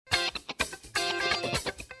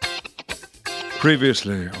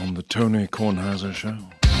Previously on the Tony Kornheiser Show.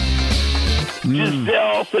 Just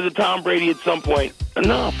tell to the Tom Brady at some point,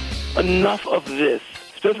 enough of this.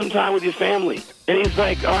 Spend some time with your family. And he's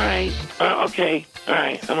like, all right, okay, all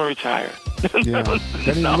right, I'm going to retire. Yeah.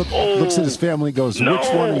 Then he looks at his family and goes, which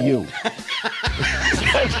one are you?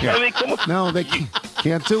 I mean, come on. No, they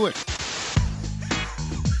can't do it.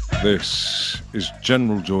 This is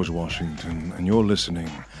General George Washington, and you're listening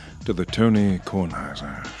to the Tony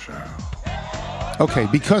Kornheiser Show. Okay,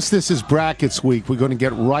 because this is brackets week, we're going to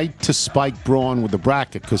get right to Spike Braun with the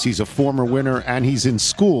bracket because he's a former winner and he's in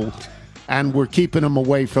school, and we're keeping him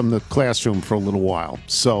away from the classroom for a little while.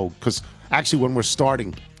 So, because actually when we're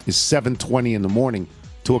starting is 7:20 in the morning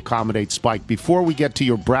to accommodate Spike. Before we get to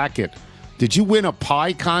your bracket, did you win a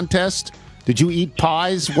pie contest? Did you eat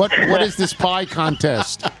pies? What is this pie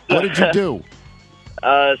contest? What did you do?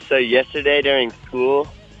 So yesterday during school,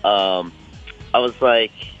 I was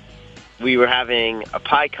like, we were having a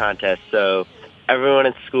pie contest, so everyone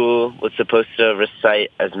in school was supposed to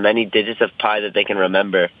recite as many digits of pi that they can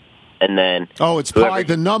remember, and then... Oh, it's pi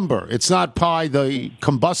the number. It's not pi the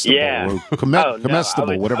combustible or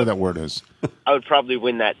comestible, whatever that word is. I would probably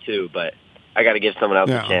win that too, but I got to give someone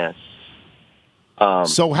else a chance.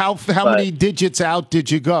 So how many digits out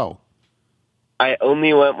did you go? I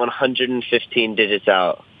only went 115 digits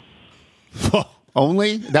out.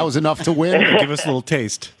 Only? That was enough to win? Give us a little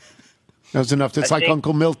taste. That was enough. It's like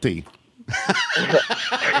Uncle Milty. I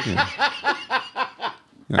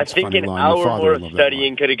think an hour more of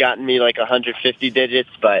studying could have gotten me like 150 digits,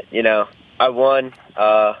 but, you know, I won.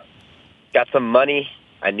 Got some money.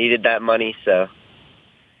 I needed that money, so...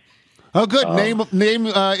 Oh, good. Name,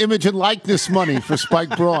 image, and likeness money for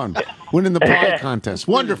Spike Braun, winning the pie contest.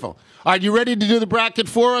 Wonderful. All right, you ready to do the bracket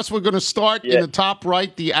for us? We're going to start in the top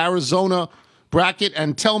right, the Arizona bracket,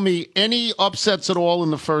 and tell me any upsets at all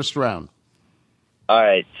in the first round. All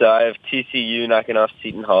right, so I have TCU knocking off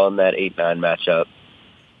Seton Hall in that 8-9 matchup.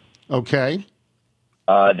 Okay.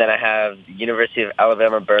 Then I have University of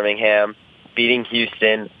Alabama Birmingham beating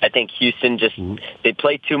Houston. I think Houston they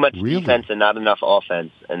play too much defense and not enough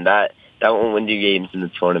offense, and that won't win you games in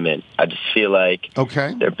the tournament. I just feel like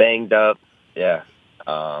they're banged up. Yeah.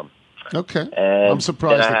 Okay. And I'm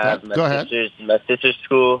surprised at that. Go ahead. My sister's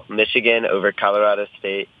school, Michigan, over Colorado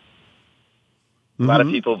State. A lot of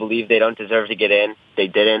people believe they don't deserve to get in. They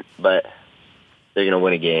didn't, but they're going to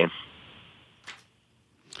win a game.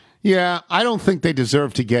 Yeah, I don't think they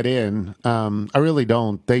deserve to get in. I really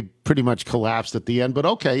don't. They pretty much collapsed at the end. But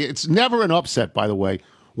okay, it's never an upset, by the way,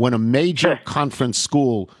 when a major conference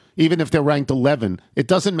school, even if they're ranked 11,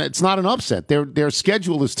 it's not an upset. Their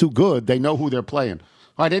schedule is too good. They know who they're playing.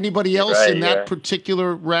 All right, anybody else in that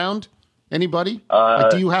particular round? Anybody?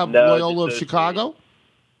 Do you have Loyola of Chicago?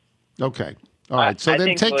 Okay. All right, so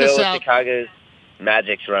then take us out. Chicago's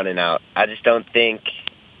magic's running out. I just don't think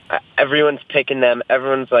everyone's picking them.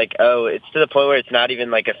 Everyone's like, oh, it's to the point where it's not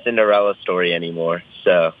even like a Cinderella story anymore.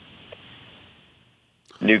 So,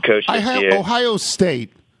 new coach this year. Ohio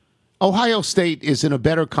State. Ohio State is in a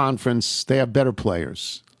better conference. They have better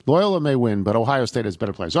players. Loyola may win, but Ohio State has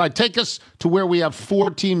better players. All right, take us to where we have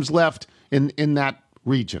 4 teams left in that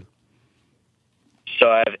region. So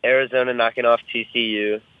I have Arizona knocking off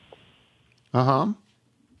TCU. Uh-huh.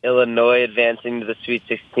 Illinois advancing to the Sweet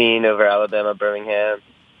 16 over Alabama Birmingham.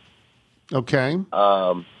 Okay.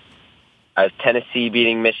 I have Tennessee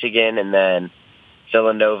beating Michigan, and then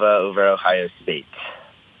Villanova over Ohio State.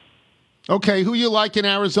 Okay, who you like in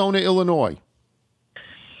Arizona, Illinois?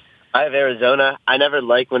 I have Arizona. I never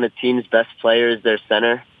like when a team's best player is their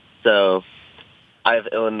center, so I have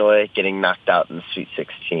Illinois getting knocked out in the Sweet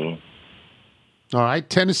 16. All right,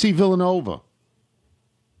 Tennessee, Villanova.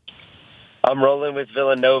 I'm rolling with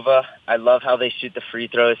Villanova. I love how they shoot the free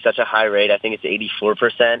throws such a high rate. I think it's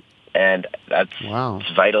 84%, and that's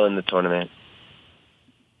vital in the tournament.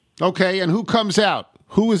 Okay, and who comes out?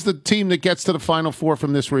 Who is the team that gets to the Final Four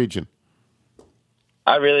from this region?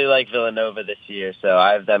 I really like Villanova this year, so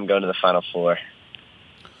I have them going to the Final Four.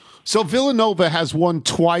 So Villanova has won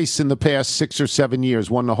twice in the past 6 or 7 years,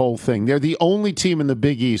 won the whole thing. They're the only team in the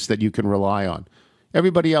Big East that you can rely on.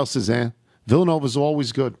 Everybody else is Villanova's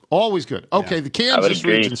always good. Always good. Okay, the Kansas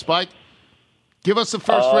region, Spike. Give us the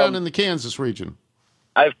first round in the Kansas region.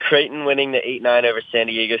 I have Creighton winning the 8-9 over San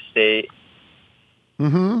Diego State.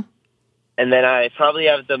 Mm-hmm. And then I probably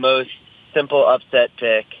have the most simple upset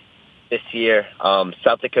pick this year,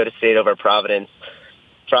 South Dakota State over Providence.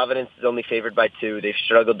 Providence is only favored by 2. They've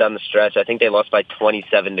struggled down the stretch. I think they lost by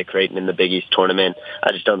 27 to Creighton in the Big East tournament.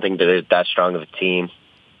 I just don't think they're that strong of a team.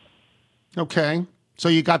 Okay. So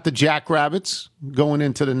you got the Jackrabbits going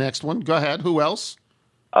into the next one. Go ahead. Who else?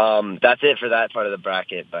 That's it for that part of the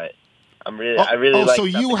bracket. But I really like. So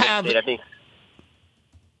South you Dakota have. State. I think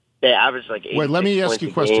they average like 86 Wait, let me ask points you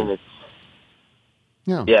a a question. game.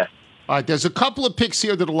 Yeah. Yeah. All right, there's a couple of picks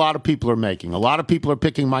here that a lot of people are making. A lot of people are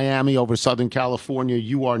picking Miami over Southern California.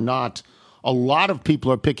 You are not. A lot of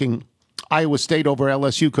people are picking Iowa State over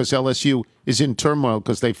LSU because LSU is in turmoil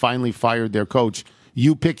because they finally fired their coach.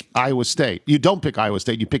 You pick Iowa State. You don't pick Iowa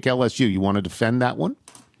State. You pick LSU. You want to defend that one?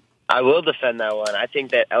 I will defend that one. I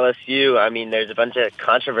think that LSU, I mean, there's a bunch of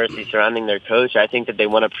controversy surrounding their coach. I think that they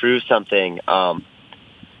want to prove something.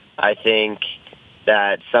 I think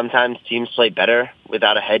that sometimes teams play better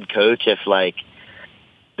without a head coach if, like,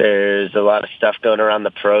 there's a lot of stuff going around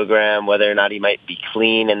the program, whether or not he might be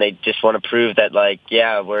clean, and they just want to prove that, like,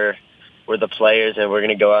 yeah, we're the players and we're going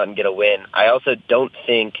to go out and get a win. I also don't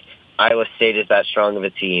think Iowa State is that strong of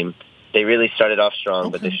a team. They really started off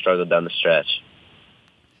strong, but they struggled down the stretch.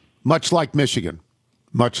 Much like Michigan.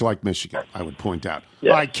 I would point out.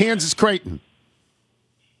 Yeah. All right, Kansas-Creighton.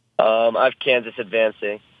 I have Kansas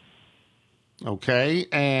advancing. Okay,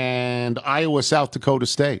 and Iowa-South Dakota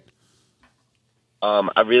State.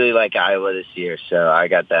 I really like Iowa this year, so I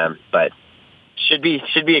got them. But should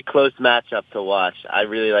be a close matchup to watch. I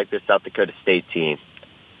really like the South Dakota State team.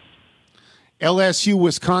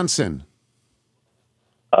 LSU-Wisconsin.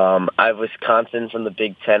 I have Wisconsin from the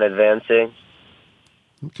Big Ten advancing.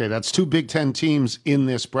 Okay, that's two Big Ten teams in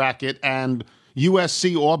this bracket, and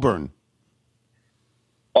USC-Auburn.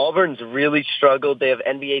 Auburn's really struggled. They have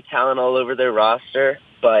NBA talent all over their roster,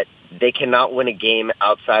 but they cannot win a game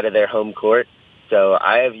outside of their home court. So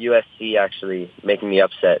I have USC actually making the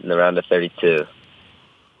upset in the round of 32.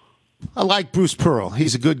 I like Bruce Pearl.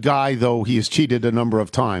 He's a good guy, though he has cheated a number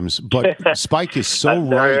of times. But Spike is so I've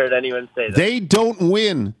never right. heard anyone say that. They don't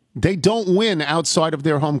win. They don't win outside of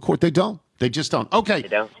their home court. They don't. They just don't. Okay,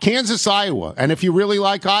 Kansas, Iowa. And if you really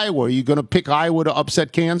like Iowa, are you going to pick Iowa to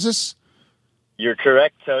upset Kansas? You're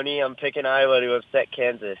correct, Tony. I'm picking Iowa to upset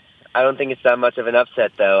Kansas. I don't think it's that much of an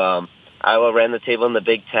upset, though. Iowa ran the table in the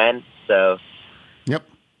Big Ten, so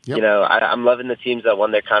Yep. you know, I'm loving the teams that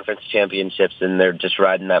won their conference championships, and they're just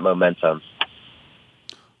riding that momentum.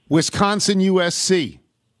 Wisconsin, USC.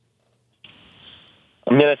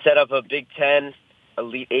 I'm going to set up a Big Ten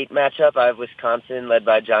Elite Eight matchup. I have Wisconsin led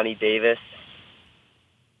by Johnny Davis.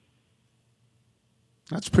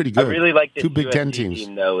 That's pretty good. I really like this two Big Ten USC teams.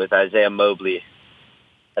 team, though, with Isaiah Mobley.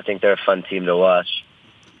 I think they're a fun team to watch.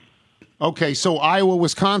 Okay, so Iowa,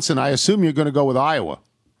 Wisconsin. I assume you're going to go with Iowa.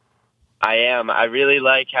 I am. I really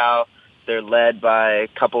like how they're led by a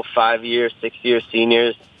couple 5-year, 6-year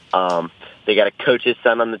seniors. They got a coach's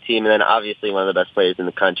son on the team, and then obviously one of the best players in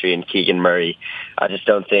the country in Keegan Murray. I just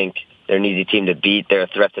don't think they're an easy team to beat. They're a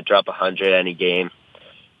threat to drop 100 any game.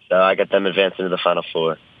 So I got them advancing to the Final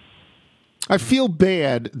Four. I feel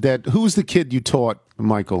bad that who's the kid you taught,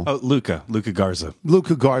 Michael? Oh, Luca Garza.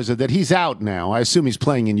 Luca Garza. That he's out now. I assume he's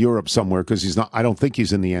playing in Europe somewhere because he's not. I don't think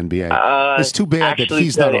he's in the NBA. It's too bad that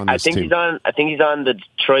he's not on this team. I think he's on the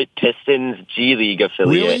Detroit Pistons G League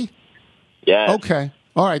affiliate. Really? Yeah. Okay.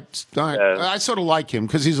 All right. I sort of like him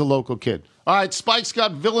because he's a local kid. All right. Spike's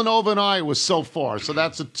got Villanova and Iowa so far, so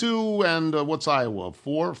that's a 2. And what's Iowa?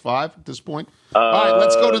 4, 5 at this point. All right.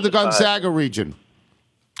 Let's go to the Gonzaga region.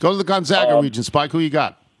 Go to the Gonzaga region, Spike. Who you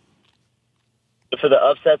got? For the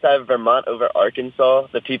upsets, I have Vermont over Arkansas.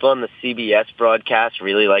 The people on the CBS broadcast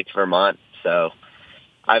really liked Vermont, so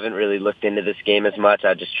I haven't really looked into this game as much.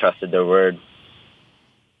 I just trusted their word.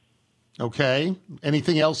 Okay.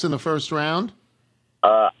 Anything else in the first round?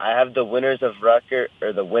 I have the winner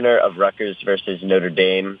of Rutgers versus Notre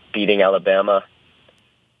Dame beating Alabama.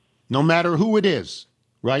 No matter who it is,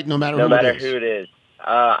 right? No matter who it is.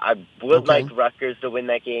 I would like Rutgers to win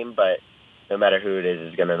that game, but no matter who it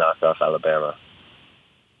is going to knock off Alabama.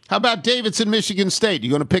 How about Davidson, Michigan State? You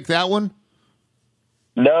going to pick that one?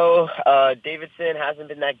 No, Davidson hasn't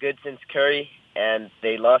been that good since Curry, and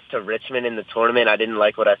they lost to Richmond in the tournament. I didn't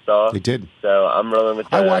like what I saw. They did. So I'm rolling with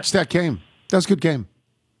I watched that game. That was a good game.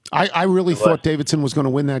 I really thought Davidson was going to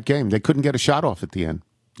win that game. They couldn't get a shot off at the end.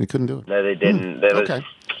 They couldn't do it. No, they didn't. That was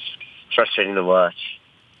frustrating to watch.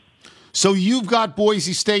 So you've got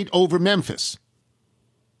Boise State over Memphis.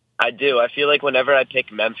 I do. I feel like whenever I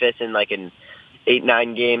pick Memphis in like an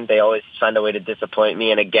 8-9 game, they always find a way to disappoint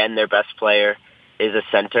me. And again, their best player is a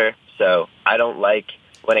center. So I don't like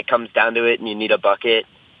when it comes down to it and you need a bucket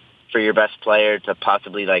for your best player to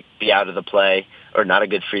possibly like be out of the play or not a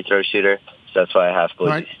good free throw shooter. So that's why I have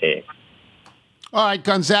Boise State. All right,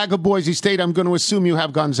 Gonzaga, Boise State. I'm going to assume you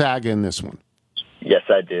have Gonzaga in this one. Yes,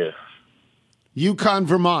 I do. UConn,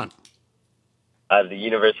 Vermont. I have the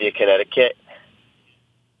University of Connecticut.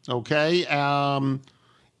 Okay.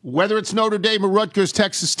 Whether it's Notre Dame or Rutgers,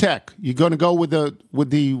 Texas Tech, you going to go with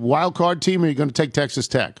the wild card team, or are you going to take Texas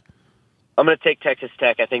Tech? I'm going to take Texas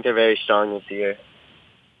Tech. I think they're very strong this year.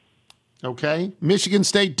 Okay. Michigan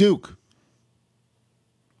State, Duke.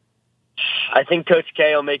 I think Coach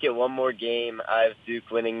K will make it one more game. I have Duke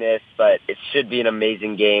winning this, but it should be an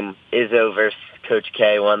amazing game. Izzo versus Coach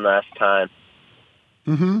K one last time.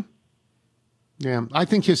 Mm-hmm. Yeah, I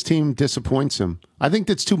think his team disappoints him. I think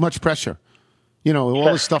that's too much pressure. You know,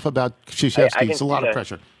 all this stuff about Krzyzewski, it's a lot of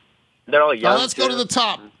pressure. They're all young. Let's go to the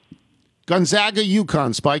top. Gonzaga,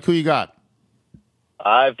 UConn. Spike, who you got?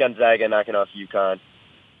 I have Gonzaga knocking off UConn.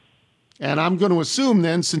 And I'm going to assume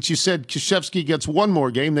then, since you said Krzyzewski gets one more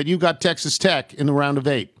game, that you got Texas Tech in the round of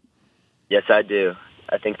 8. Yes, I do.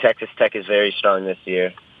 I think Texas Tech is very strong this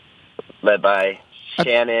year, led by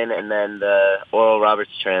Shannon and then the Oral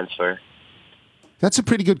Roberts transfer. That's a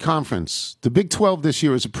pretty good conference. The Big 12 this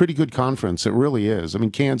year is a pretty good conference. It really is. I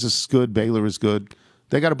mean, Kansas is good. Baylor is good.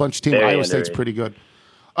 They got a bunch of teams. Iowa State's pretty good.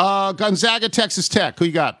 Gonzaga, Texas Tech. Who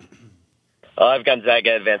you got? I have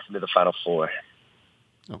Gonzaga advancing to the Final Four.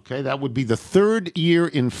 Okay, that would be the third year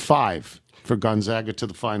in 5 for Gonzaga to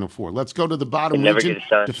the Final Four. Let's go to the bottom region.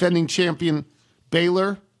 Defending champion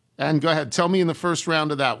Baylor. And go ahead. Tell me in the first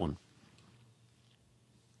round of that one.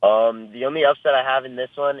 The only upset I have in this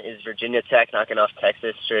one is Virginia Tech knocking off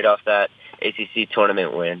Texas straight off that ACC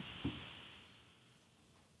tournament win.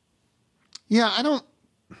 Yeah,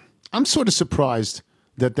 I'm sort of surprised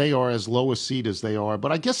that they are as low a seed as they are.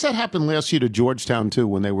 But I guess that happened last year to Georgetown, too,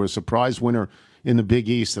 when they were a surprise winner in the Big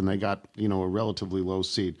East and they got, a relatively low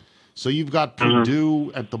seed. So you've got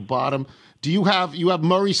Purdue at the bottom. Do you have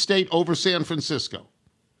Murray State over San Francisco?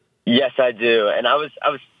 Yes, I do. And I was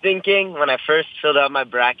thinking when I first filled out my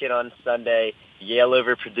bracket on Sunday, Yale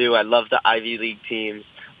over Purdue. I love the Ivy League teams,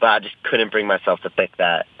 but I just couldn't bring myself to pick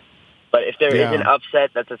that. But if there is an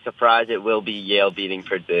upset that's a surprise, it will be Yale beating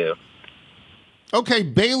Purdue. Okay,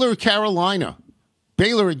 Baylor, Carolina.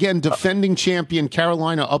 Baylor, again, defending champion,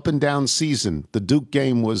 Carolina up and down season. The Duke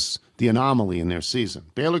game was the anomaly in their season.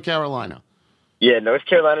 Baylor, Carolina. Yeah, North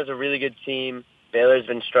Carolina's a really good team. Baylor's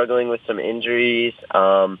been struggling with some injuries,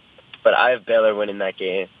 but I have Baylor winning that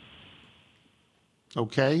game.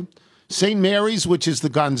 Okay. St. Mary's, which is the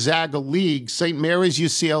Gonzaga League. St. Mary's,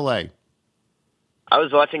 UCLA. I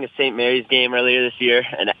was watching a St. Mary's game earlier this year,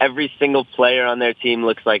 and every single player on their team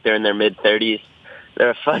looks like they're in their mid-30s.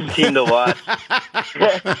 They're a fun team to watch.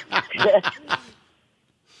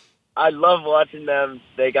 I love watching them.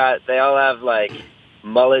 They all have like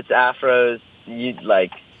mullets, afros,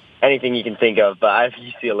 anything you can think of. But I have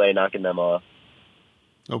UCLA knocking them off.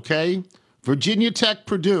 Okay, Virginia Tech,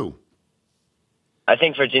 Purdue. I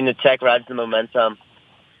think Virginia Tech rides the momentum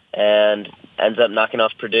and ends up knocking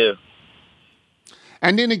off Purdue.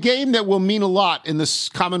 And in a game that will mean a lot in this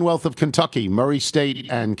Commonwealth of Kentucky, Murray State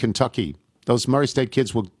and Kentucky. Those Murray State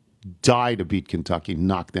kids will die to beat Kentucky,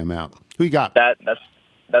 knock them out. Who you got?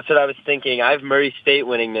 That's what I was thinking. I have Murray State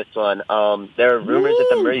winning this one. There are rumors that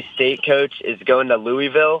the Murray State coach is going to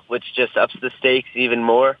Louisville, which just ups the stakes even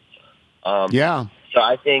more. Yeah. So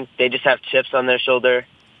I think they just have chips on their shoulder.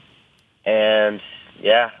 And,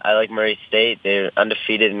 yeah, I like Murray State. They're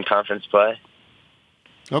undefeated in conference play.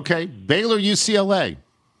 Okay. Baylor, UCLA.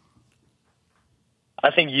 I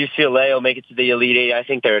think UCLA will make it to the Elite Eight. I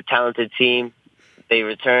think they're a talented team. They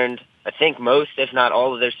returned, I think, most, if not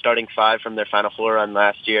all, of their starting 5 from their Final Four run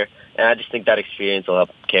last year. And I just think that experience will help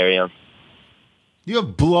carry them. You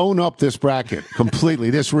have blown up this bracket completely,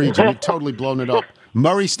 this region. You've totally blown it up.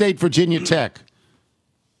 Murray State, Virginia Tech.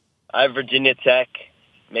 I have Virginia Tech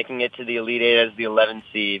making it to the Elite Eight as the 11th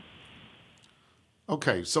seed.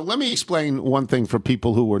 Okay, so let me explain one thing for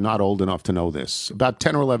people who were not old enough to know this. About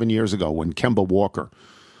 10 or 11 years ago, when Kemba Walker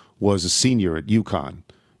was a senior at UConn,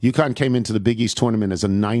 UConn came into the Big East tournament as a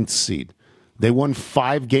 9th seed. They won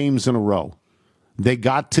 5 games in a row. They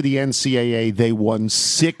got to the NCAA. They won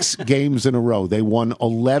 6 games in a row. They won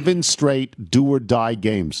 11 straight do-or-die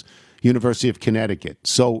games, University of Connecticut.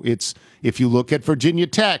 So if you look at Virginia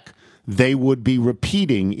Tech, they would be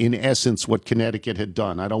repeating, in essence, what Connecticut had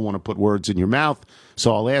done. I don't want to put words in your mouth,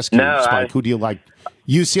 so I'll ask you, Spike, who do you like?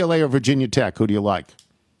 UCLA or Virginia Tech? Who do you like?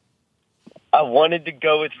 I wanted to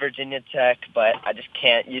go with Virginia Tech, but I just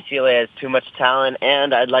can't. UCLA has too much talent,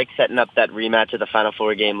 and I'd like setting up that rematch of the Final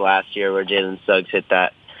Four game last year where Jalen Suggs hit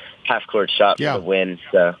that half-court shot for the win,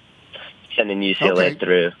 so sending UCLA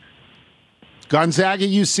through. Gonzaga,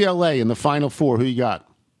 UCLA in the Final Four. Who you got?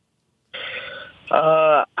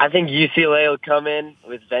 I think UCLA will come in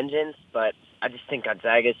with vengeance, but I just think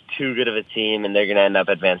Gonzaga is too good of a team, and they're going to end up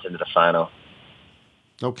advancing to the final.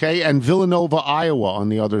 Okay, and Villanova, Iowa on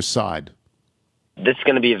the other side. this is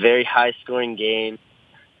going to be a very high-scoring game.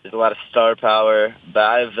 There's a lot of star power, but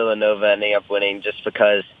I have Villanova ending up winning just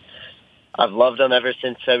because I've loved them ever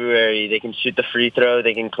since February. They can shoot the free throw.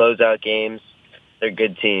 They can close out games. They're a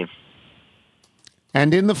good team.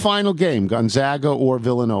 And in the final game, Gonzaga or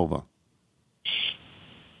Villanova?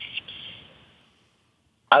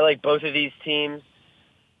 I like both of these teams,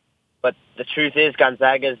 but the truth is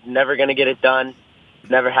Gonzaga's never going to get it done.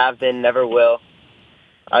 Never have been, never will.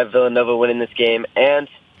 I have Villanova winning this game, and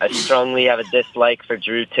I strongly have a dislike for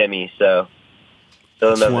Drew Timme, so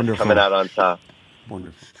Villanova's coming out on top.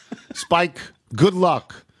 Wonderful. Spike, good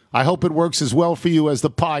luck. I hope it works as well for you as the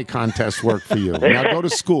pie contest worked for you. Now go to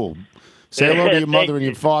school. Say hello to your mother and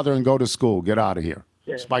your father and go to school. Get out of here.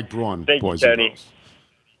 Yeah. Spike Braun, boys and girls.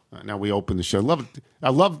 Now we open the show. I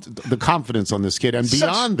love the confidence on this kid. And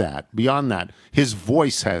beyond that, his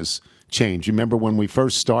voice has changed. You remember when we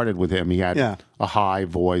first started with him, he had a high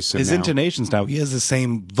voice. And his intonations now, he has the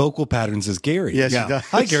same vocal patterns as Gary. Yes, he does.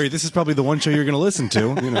 Hi, Gary. This is probably the one show you're going to listen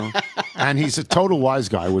to. And he's a total wise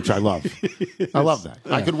guy, which I love. I love that.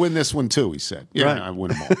 Yeah. I could win this one too, he said. Yeah, right. I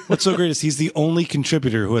win them all. What's so great is he's the only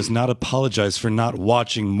contributor who has not apologized for not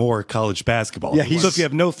watching more college basketball. Yeah, so if you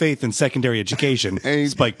have no faith in secondary education,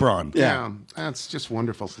 Spike Braun. Yeah, that's just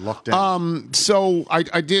wonderful. Lockdown. So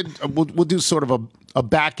I did, we'll do sort of a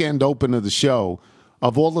back-end open of the show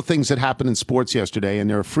of all the things that happened in sports yesterday, and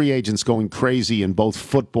there are free agents going crazy in both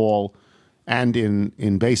football and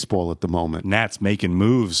in baseball at the moment. Nats making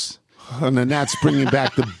moves. And the Nats bringing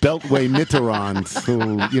back the Beltway Mitterrand,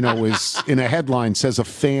 who, is in a headline says a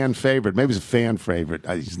fan favorite. Maybe he's a fan favorite.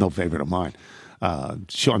 He's no favorite of mine.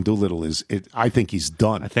 Sean Doolittle I think he's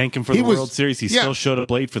done. I thank him for the World Series. He still showed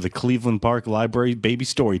up late for the Cleveland Park Library baby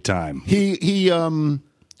story time. He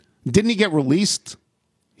didn't he get released?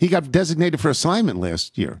 He got designated for assignment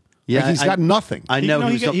last year. Yeah, he's got nothing. I know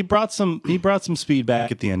he brought some speed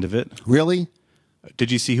back at the end of it. Really?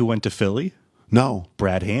 Did you see who went to Philly? No.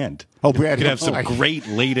 Brad Hand. Oh, Brad Hand. Could have some great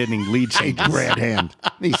late inning lead changes. Brad Hand.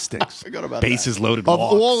 He stinks. Forgot about Bases that. loaded of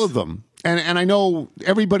walks. all of them. And I know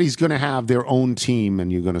everybody's going to have their own team, and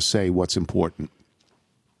you're going to say what's important.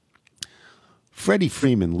 Freddie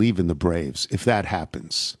Freeman leaving the Braves, if that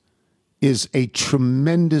happens, is a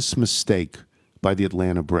tremendous mistake by the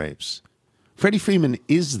Atlanta Braves. Freddie Freeman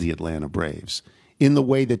is the Atlanta Braves in the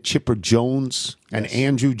way that Chipper Jones and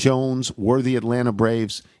Andrew Jones were the Atlanta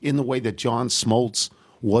Braves, in the way that John Smoltz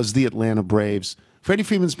was the Atlanta Braves. Freddie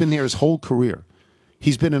Freeman's been there his whole career.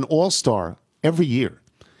 He's been an all-star every year.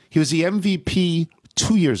 He was the MVP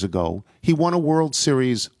 2 years ago. He won a World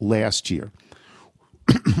Series last year.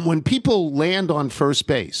 When people land on first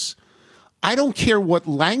base, I don't care what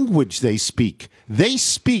language they speak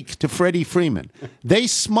to Freddie Freeman. They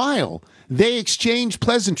smile. They exchange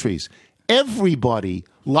pleasantries. Everybody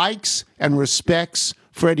likes and respects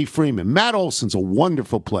Freddie Freeman. Matt Olson's a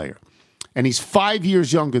wonderful player, and he's 5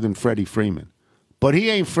 years younger than Freddie Freeman, but he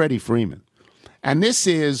ain't Freddie Freeman. And this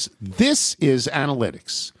is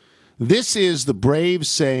analytics. This is the Braves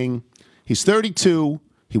saying he's 32,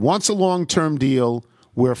 he wants a long-term deal.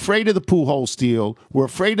 We're afraid of the Pujols deal. We're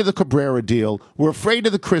afraid of the Cabrera deal. We're afraid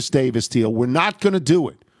of the Chris Davis deal. We're not going to do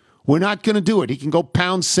it. We're not going to do it. He can go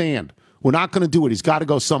pound sand. We're not going to do it. He's got to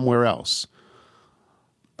go somewhere else.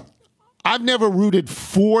 I've never rooted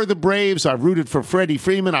for the Braves. I've rooted for Freddie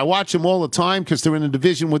Freeman. I watch them all the time because they're in a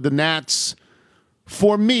division with the Nats.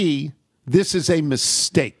 For me, this is a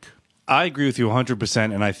mistake. I agree with you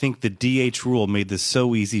 100%, and I think the DH rule made this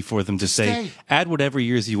so easy for them to say, add whatever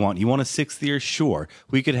years you want. You want a sixth year? Sure.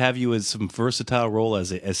 We could have you as some versatile role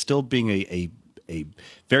as still being a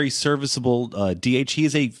very serviceable DH. He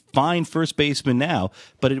is a fine first baseman now,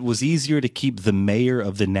 but it was easier to keep the mayor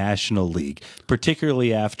of the National League,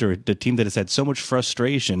 particularly after the team that has had so much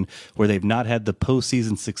frustration where they've not had the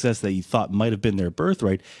postseason success that you thought might have been their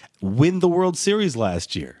birthright, win the World Series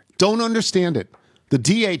last year. Don't understand it. The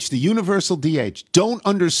DH, the universal DH, don't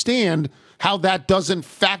understand how that doesn't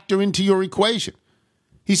factor into your equation.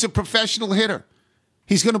 He's a professional hitter.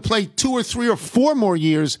 He's going to play 2 or 3 or 4 more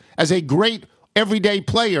years as a great everyday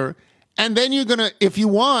player, and then you're going to, if you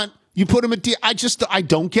want, you put him at DH. I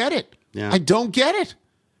don't get it. Yeah. I don't get it.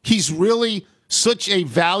 He's really such a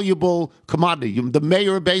valuable commodity. The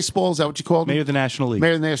mayor of baseball, is that what you called him? Mayor of the National League.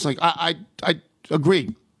 Mayor of the National League. I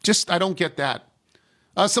agree. I don't get that.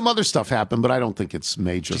 Some other stuff happened, but I don't think it's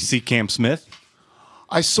major. Did you see Cam Smith?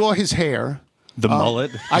 I saw his hair. The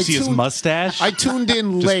mullet? I see his mustache? I tuned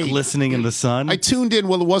in late. Just glistening in the sun? I tuned in.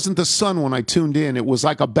 Well, it wasn't the sun when I tuned in. It was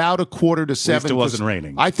like about 6:45. At least it wasn't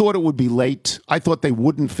raining. I thought it would be late. I thought they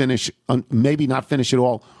wouldn't finish, maybe not finish at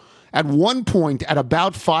all. At one point, at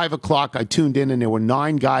about 5 o'clock, I tuned in, and there were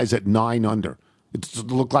 9 guys at 9 under. It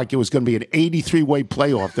looked like it was going to be an 83-way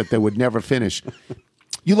playoff that they would never finish.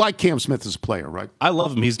 You like Cam Smith as a player, right? I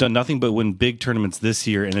love him. He's done nothing but win big tournaments this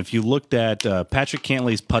year. And if you looked at Patrick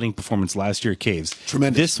Cantlay's putting performance last year at Caves,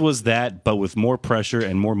 tremendous. This was that, but with more pressure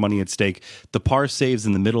and more money at stake. The par saves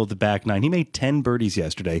in the middle of the back nine. He made 10 birdies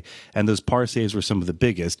yesterday, and those par saves were some of the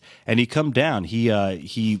biggest. And he come down.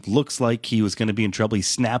 He looks like he was going to be in trouble. He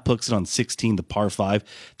snap hooks it on 16, the par 5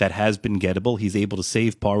 that has been gettable. He's able to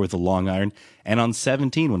save par with a long iron. And on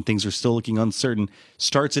 17, when things are still looking uncertain,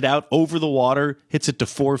 starts it out over the water, hits it to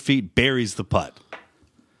 4 feet, buries the putt.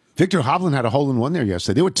 Victor Hovland had a hole in one there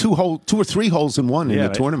yesterday. There were two or three holes in one in the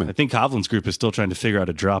tournament. I think Hovland's group is still trying to figure out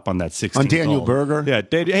a drop on that 16th on Daniel hole. Berger. Yeah,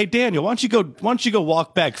 hey Daniel, why don't you go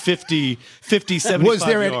walk back 50, 75 Was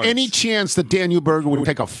there yards? any chance that Daniel Berger would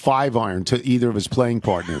take a 5-iron to either of his playing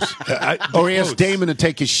partners, or ask Damon to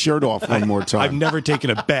take his shirt off one more time? I've never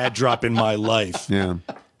taken a bad drop in my life. Yeah.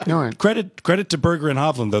 All right. Credit to Berger and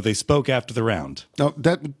Hovland, though. They spoke after the round. No,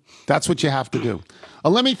 that's what you have to do.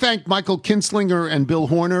 Let me thank Michael Kinslinger and Bill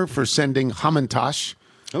Horner for sending Hamantash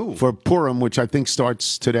for Purim, which I think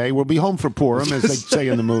starts today. We'll be home for Purim, as they say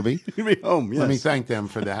in the movie. We'll be home, yes. Let me thank them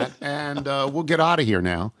for that. And we'll get out of here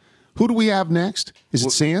now. Who do we have next? Is it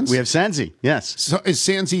Sands? We have Sandsy, yes. So is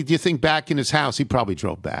Sandsy, do you think, back in his house? He probably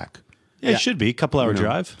drove back. Yeah, it should be. Couple-hour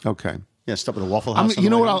drive. Okay. Yeah, stop at the Waffle House.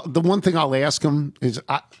 You know what? The one thing I'll ask him is,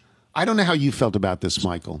 I don't know how you felt about this,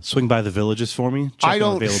 Michael. Swing by the Villages for me. Check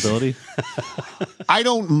on availability. I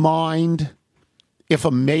don't mind if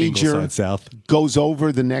a major goes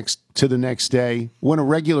over to the next day. When a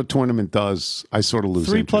regular tournament does, I sort of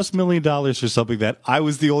lose interest. $3+ million for something that I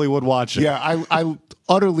was the only one watching. Yeah, I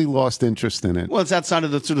utterly lost interest in it. Well, it's outside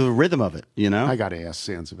of the sort of the rhythm of it, you know? I got to ask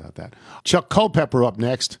Sands about that. Chuck Culpepper up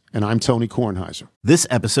next, and I'm Tony Kornheiser. This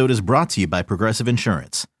episode is brought to you by Progressive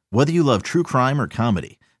Insurance. Whether you love true crime or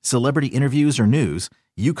comedy, celebrity interviews or news,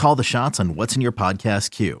 you call the shots on what's in your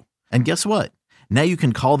podcast queue. And guess what? Now you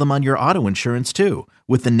can call them on your auto insurance too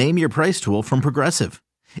with the Name Your Price tool from Progressive.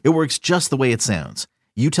 It works just the way it sounds.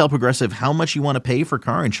 You tell Progressive how much you want to pay for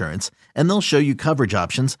car insurance, and they'll show you coverage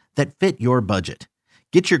options that fit your budget.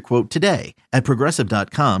 Get your quote today at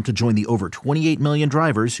Progressive.com to join the over 28 million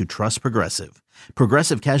drivers who trust Progressive.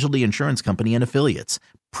 Progressive Casualty Insurance Company and Affiliates.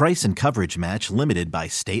 Price and coverage match limited by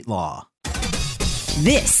state law.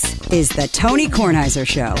 This is the Tony Kornheiser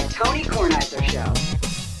Show. The Tony Kornheiser Show.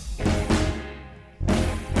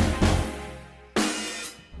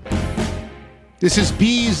 This is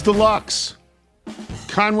Bees Deluxe.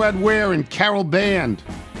 Conrad Ware and Carol Band,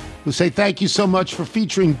 who say thank you so much for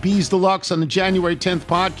featuring Bees Deluxe on the January 10th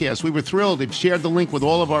podcast. We were thrilled. They've shared the link with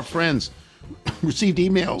all of our friends. Received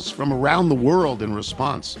emails from around the world in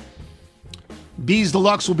response. Bees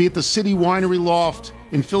Deluxe will be at the City Winery Loft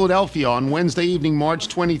in Philadelphia on Wednesday evening, March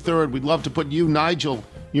 23rd. We'd love to put you, Nigel,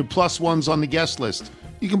 your plus ones on the guest list.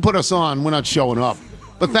 You can put us on. We're not showing up.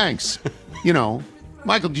 But thanks. You know,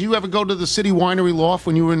 Michael, did you ever go to the City Winery Loft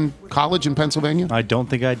when you were in college in Pennsylvania? I don't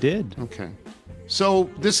think I did. Okay. So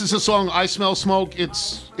this is a song, I Smell Smoke.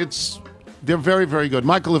 They're very, very good.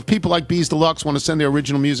 Michael, if people like Bees Deluxe want to send their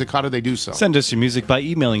original music, how do they do so? Send us your music by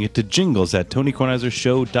emailing it to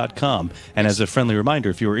jingles@TonyKornheiserShow.com. And as a friendly reminder,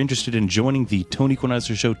 if you are interested in joining the Tony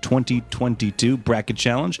Kornheiser Show 2022 Bracket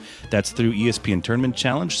Challenge, that's through ESPN Tournament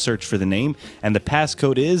Challenge. Search for the name. And the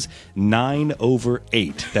passcode is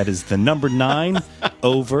 9/8. That is the number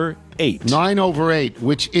 9/8. 9/8,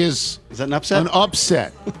 which is that an upset? An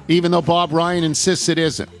upset, even though Bob Ryan insists it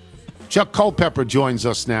isn't. Chuck Culpepper joins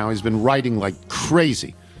us now. He's been writing like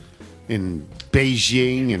crazy in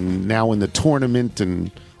Beijing and now in the tournament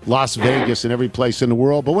and Las Vegas and every place in the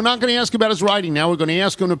world. But we're not going to ask about his writing now. We're going to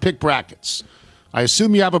ask him to pick brackets. I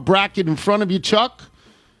assume you have a bracket in front of you, Chuck.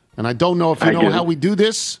 And I don't know if you know how we do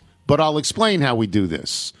this, but I'll explain how we do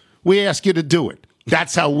this. We ask you to do it.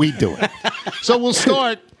 That's how we do it. So we'll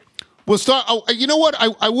start. Oh, you know what?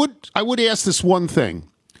 I would ask this one thing.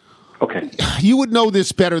 Okay. You would know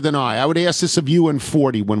this better than I would ask this of you and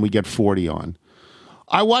 40 when we get 40 on.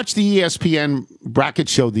 I watched the ESPN bracket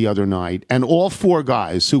show the other night, and all four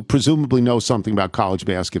guys who presumably know something about college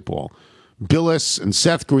basketball, Billis and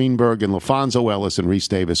Seth Greenberg and LaFonso Ellis and Reese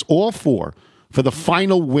Davis, all four, for the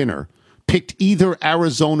final winner, picked either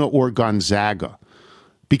Arizona or Gonzaga.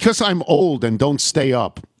 Because I'm old and don't stay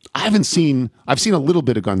up, I've seen a little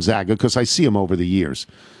bit of Gonzaga because I see them over the years.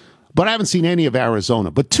 But I haven't seen any of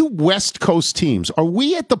Arizona. But two West Coast teams. Are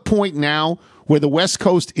we at the point now where the West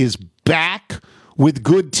Coast is back with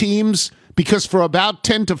good teams? Because for about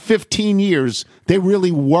 10 to 15 years, they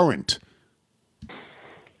really weren't.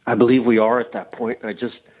 I believe we are at that point. I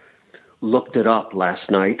just looked it up last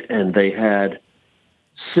night, and they had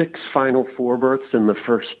 6 Final Four berths in the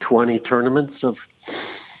first 20 tournaments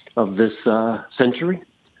of this century,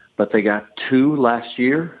 but they got 2 last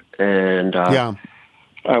year. And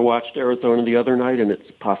I watched Arizona the other night, and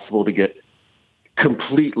it's possible to get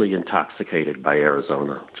completely intoxicated by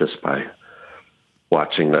Arizona just by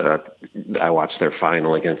watching I watched their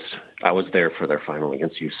final I was there for their final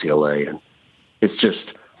against UCLA, and it's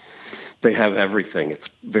just, they have everything. It's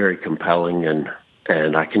very compelling,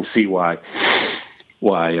 and I can see why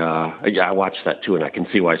I watched that too, and I can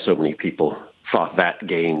see why so many people thought that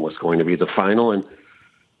game was going to be the final. And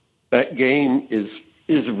that game is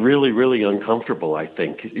really, really uncomfortable, I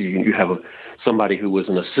think. You have somebody who was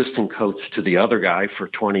an assistant coach to the other guy for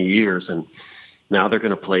 20 years, and now they're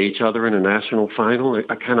going to play each other in a national final.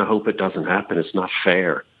 I kind of hope it doesn't happen. It's not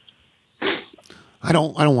fair. I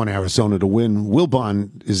don't want Arizona to win.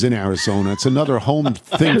 Wilbon is in Arizona. It's another home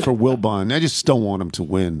thing for Wilbon. I just don't want him to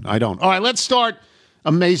win. I don't. All right, let's start,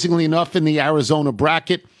 amazingly enough, in the Arizona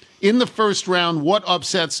bracket. In the first round, what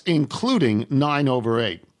upsets, including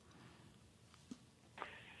 9/8?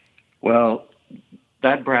 Well,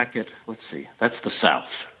 that bracket, let's see, that's the South,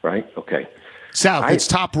 right? Okay. South, it's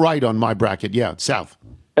top right on my bracket. Yeah, South.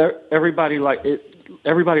 Everybody likes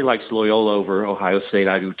Loyola over Ohio State.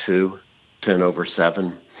 I do too.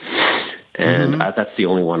 10/7. And that's the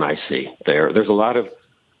only one I see there. There's a lot of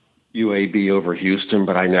UAB over Houston,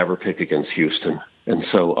 but I never pick against Houston. And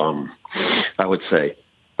so I would say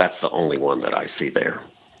that's the only one that I see there.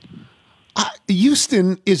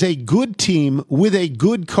 Houston is a good team with a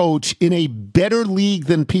good coach in a better league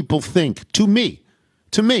than people think, to me.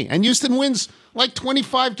 And Houston wins like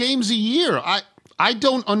 25 games a year. I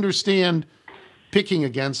don't understand picking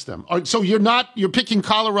against them. So you're picking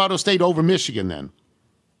Colorado State over Michigan then?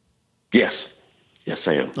 Yes. Yes,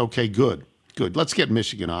 I am. Okay, good. Let's get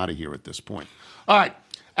Michigan out of here at this point. All right,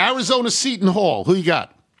 Arizona Seton Hall. Who you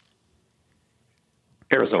got?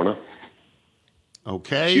 Arizona.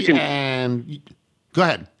 Okay, and go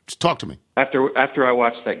ahead. Just talk to me. After I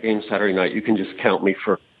watched that game Saturday night, you can just count me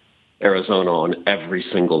for Arizona on every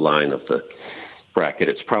single line of the bracket.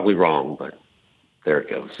 It's probably wrong, but there it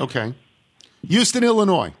goes. Okay. Houston,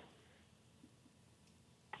 Illinois.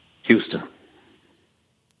 Houston.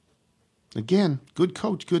 Again, good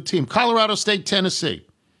coach, good team. Colorado State, Tennessee.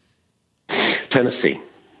 Tennessee.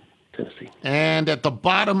 And at the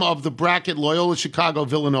bottom of the bracket, Loyola Chicago,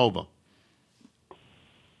 Villanova.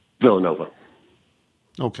 Villanova.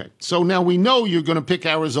 Okay. So now we know you're going to pick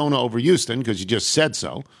Arizona over Houston because you just said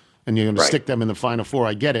so, and you're going to stick them in the Final Four.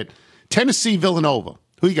 I get it. Tennessee, Villanova.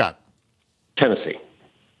 Who you got? Tennessee.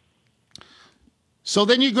 So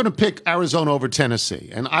then you're going to pick Arizona over Tennessee.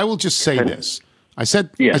 And I will just say this. I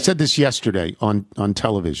said this yesterday on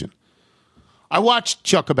television. I watched,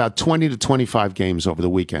 Chuck, about 20 to 25 games over the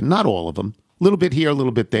weekend. Not all of them. A little bit here, a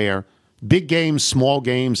little bit there. Big games, small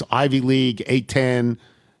games, Ivy League, A-10,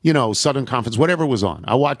 Southern Conference, whatever was on.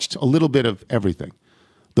 I watched a little bit of everything.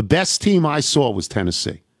 The best team I saw was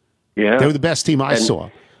Tennessee. Yeah. They were the best team I saw.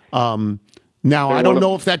 Now, I don't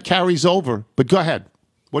know if that carries over, but go ahead.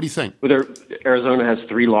 What do you think? Well, Arizona has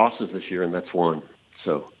 3 losses this year, and that's 1.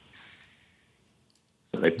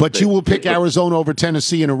 But you will pick Arizona over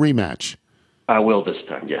Tennessee in a rematch? I will this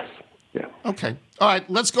time, yes. Yeah. Okay. All right,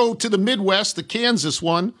 let's go to the Midwest, the Kansas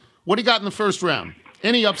one. What do you got in the first round?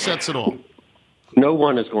 Any upsets at all? No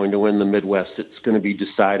one is going to win the Midwest. It's going to be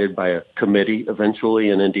decided by a committee eventually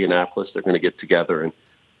in Indianapolis. They're going to get together and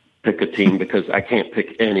pick a team because I can't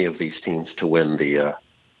pick any of these teams to win the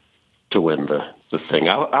thing.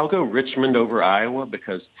 I'll go Richmond over Iowa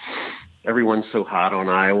because everyone's so hot on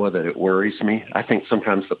Iowa that it worries me. I think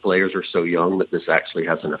sometimes the players are so young that this actually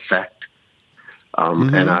has an effect.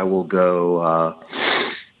 And I will go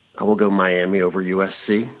Miami over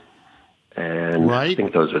USC, and I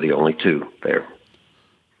think those are the only 2 there.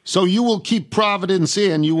 So you will keep Providence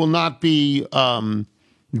in. You will not be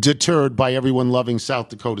deterred by everyone loving South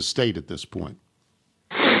Dakota State at this point.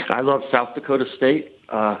 I love South Dakota State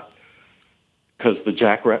because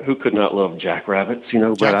who could not love Jackrabbits?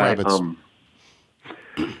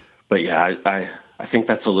 But yeah, I think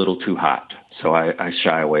that's a little too hot. So I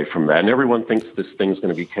shy away from that. And everyone thinks this thing's going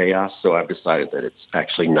to be chaos, so I've decided that it's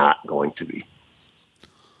actually not going to be.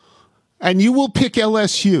 And you will pick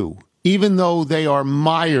LSU, even though they are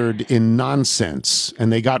mired in nonsense,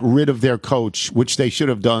 and they got rid of their coach, which they should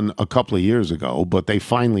have done a couple of years ago, but they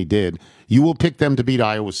finally did. You will pick them to beat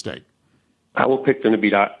Iowa State. I will pick them to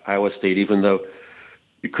beat Iowa State, even though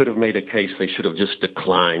you could have made a case they should have just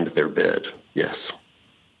declined their bid. Yes.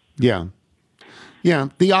 Yeah. Yeah,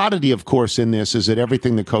 the oddity, of course, in this is that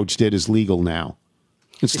everything the coach did is legal now.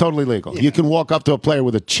 It's totally legal. You can walk up to a player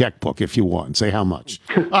with a checkbook if you want and say how much.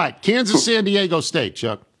 All right, Kansas, San Diego State,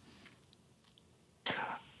 Chuck.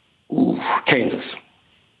 Ooh, Kansas.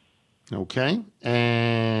 Okay.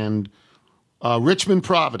 And Richmond,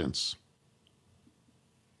 Providence.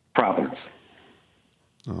 Providence.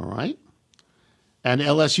 All right. And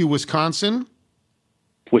LSU, Wisconsin.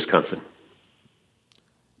 Wisconsin.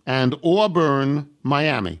 And Auburn,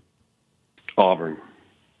 Miami. Auburn.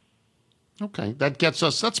 Okay, that gets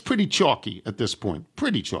us, that's pretty chalky at this point.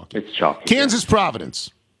 Pretty chalky. It's chalky. Kansas, Providence.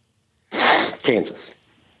 Kansas.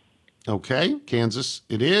 Okay, Kansas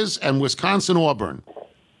it is. And Wisconsin, Auburn.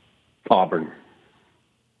 Auburn.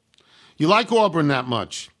 You like Auburn that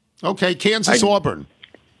much? Okay, Kansas, Auburn.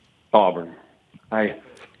 Auburn.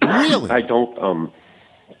 Really? I don't,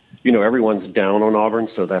 everyone's down on Auburn,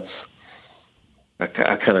 so I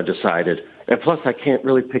kind of decided. And plus, I can't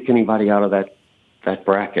really pick anybody out of that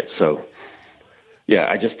bracket, so... Yeah,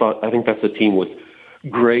 I think that's a team with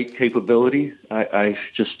great capability.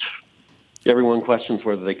 Everyone questions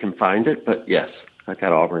whether they can find it, but yes, I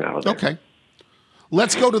got Auburn out of there. Okay.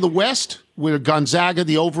 Let's go to the West, where Gonzaga,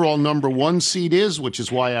 the overall number 1 seed is, which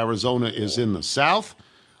is why Arizona is in the South.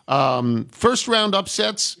 First round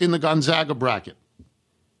upsets in the Gonzaga bracket.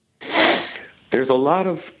 There's a lot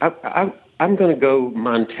of, I'm going to go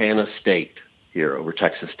Montana State here over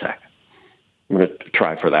Texas Tech. I'm going to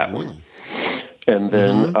try for that one. And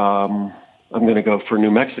then I'm going to go for New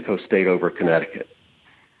Mexico State over Connecticut.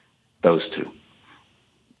 Those two.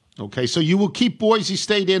 Okay, so you will keep Boise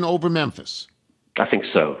State in over Memphis? I think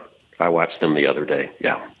so. I watched them the other day.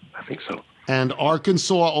 Yeah, I think so. And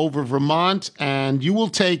Arkansas over Vermont, and you will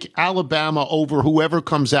take Alabama over whoever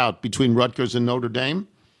comes out between Rutgers and Notre Dame?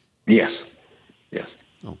 Yes. Yes.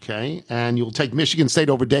 Okay, and you'll take Michigan State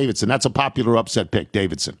over Davidson. That's a popular upset pick,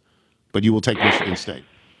 Davidson. But you will take Michigan State.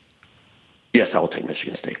 Yes, I will take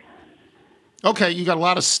Michigan State. Okay, you got a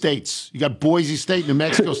lot of states. You got Boise State, New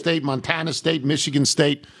Mexico State, Montana State, Michigan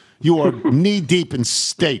State. You are knee-deep in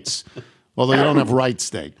states, although you don't have Wright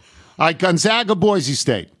State. All right, Gonzaga, Boise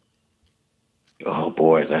State. Oh,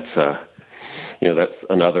 boy, that's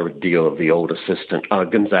another deal of the old assistant.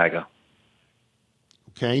 Gonzaga.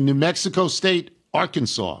 Okay, New Mexico State,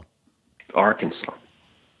 Arkansas. Arkansas.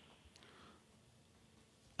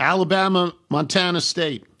 Alabama, Montana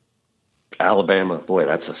State. Alabama. Boy,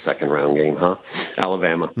 that's a second-round game, huh?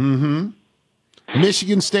 Alabama. Mm-hmm.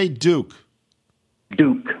 Michigan State, Duke.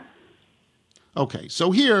 Duke. Okay, so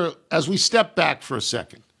here, as we step back for a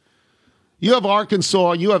second, you have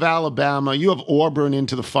Arkansas, you have Alabama, you have Auburn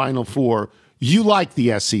into the Final Four. You like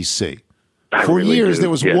the SEC. For really years, do. there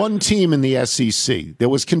was one team in the SEC. There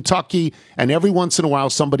was Kentucky, and every once in a while,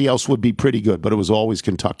 somebody else would be pretty good, but it was always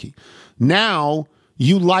Kentucky. Now,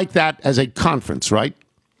 you like that as a conference, right?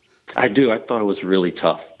 I do. I thought it was really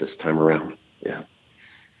tough this time around. Yeah.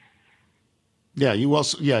 Yeah, you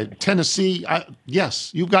also Tennessee. Yes,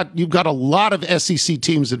 you've got a lot of SEC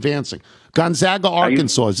teams advancing. Gonzaga,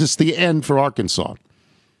 Arkansas. Is this the end for Arkansas?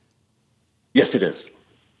 Yes, it is.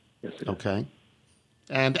 Yes, it is. Okay.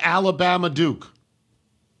 And Alabama, Duke.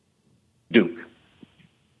 Duke.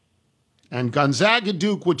 And Gonzaga,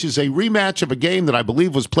 Duke, which is a rematch of a game that I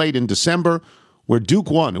believe was played in December, where Duke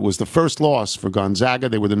won. It was the first loss for Gonzaga.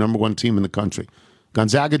 They were the number 1 team in the country.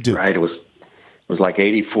 Gonzaga, Duke. Right. It was like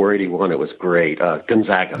 84-81. It was great.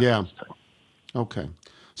 Gonzaga. Yeah. Okay.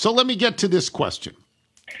 So let me get to this question.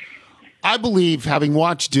 I believe, having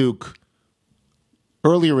watched Duke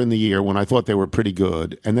earlier in the year when I thought they were pretty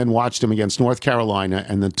good, and then watched them against North Carolina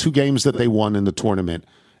and the 2 games that they won in the tournament,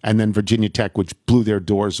 and then Virginia Tech, which blew their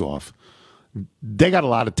doors off, they got a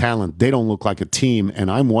lot of talent. They don't look like a team,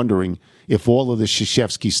 and I'm wondering if all of this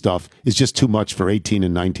Krzyzewski stuff is just too much for 18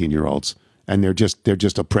 and 19-year-olds, and they're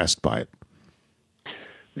just oppressed by it.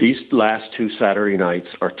 These last 2 Saturday nights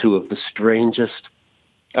are 2 of the strangest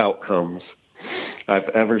outcomes I've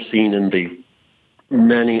ever seen in the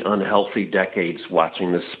many unhealthy decades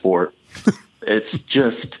watching this sport. It's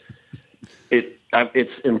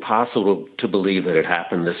impossible to believe that it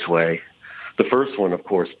happened this way. The first one, of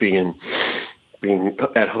course, being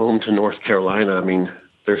at home to North Carolina. I mean,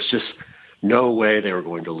 there's just no way they were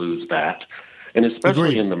going to lose that. And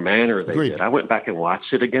especially in the manner they did. I went back and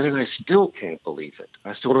watched it again, and I still can't believe it.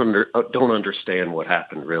 I still don't understand what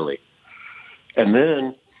happened, really. And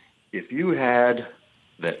then, if you had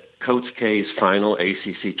that Coach K's final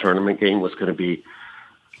ACC tournament game was going to be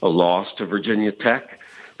a loss to Virginia Tech,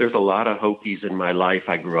 there's a lot of Hokies in my life.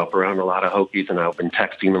 I grew up around a lot of Hokies, and I've been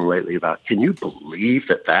texting them lately about, can you believe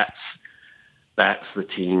that's the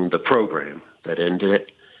team, the program that ended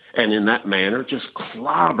it? And in that manner, just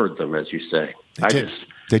clobbered them, as you say.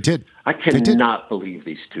 They did. I cannot believe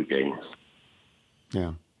these two games.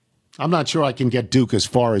 Yeah. I'm not sure I can get Duke as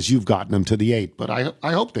far as you've gotten them to the 8, but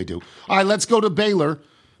I hope they do. All right, let's go to Baylor.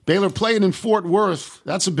 Baylor playing in Fort Worth.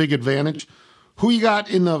 That's a big advantage. Who you got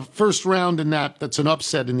in the first round in that's an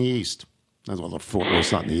upset in the East? Well, Fort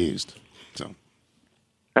Worth's not in the East. So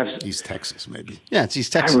East Texas, maybe. Yeah, it's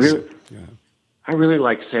East Texas. I really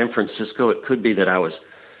like San Francisco. It could be that I was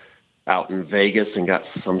out in Vegas and got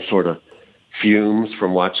some sort of fumes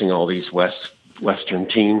from watching all these Western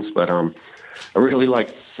teams, but I really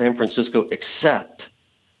like San Francisco, except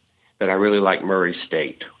that I really like Murray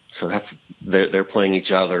State. So they're playing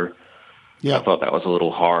each other. Yeah. I thought that was a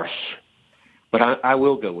little harsh, but I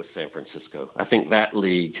will go with San Francisco. I think that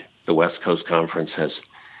league, the West Coast Conference, has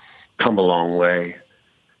come a long way,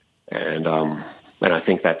 and I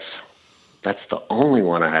think that's the only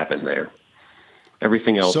one I have in there.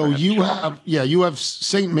 Everything else. So you have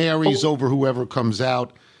St. Mary's over whoever comes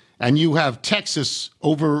out, and you have Texas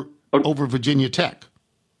over Virginia Tech.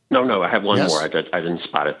 No, I have one more. I didn't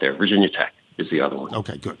spot it there. Virginia Tech is the other one.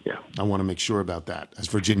 Okay, good. Yeah, I want to make sure about that as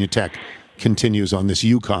Virginia Tech continues on this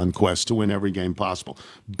UConn quest to win every game possible.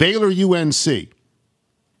 Baylor UNC.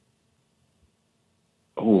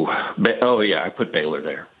 Oh yeah, I put Baylor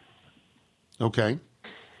there. Okay.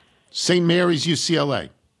 St. Mary's UCLA.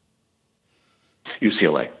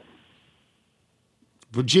 UCLA.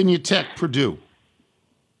 Virginia Tech Purdue.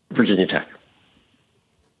 Virginia Tech.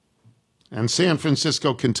 And San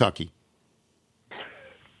Francisco Kentucky.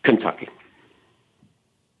 Kentucky.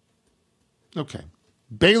 Okay.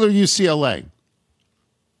 Baylor UCLA.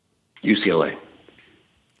 UCLA.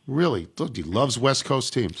 Really? Look, he loves West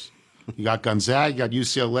Coast teams. You got Gonzaga, you got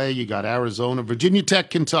UCLA, you got Arizona, Virginia Tech,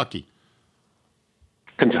 Kentucky.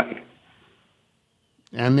 Kentucky.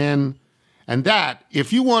 And that,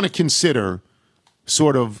 if you want to consider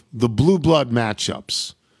sort of the blue blood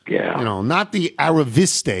matchups, not the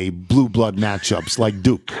Araviste blue blood matchups like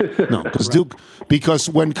Duke. No, because right. Because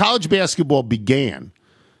when college basketball began,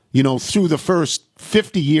 through the first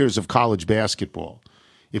 50 years of college basketball,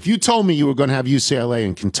 if you told me you were going to have UCLA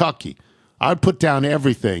and Kentucky, I'd put down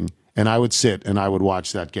everything and I would sit and I would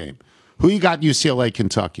watch that game. Who you got UCLA,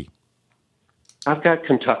 Kentucky? I've got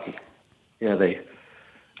Kentucky. Yeah,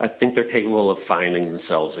 I think they're capable of finding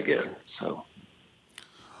themselves again. So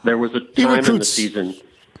there was a time in the season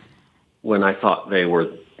when I thought they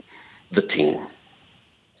were the team.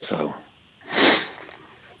 So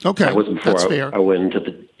okay, that was before that's fair. I went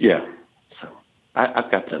into So I've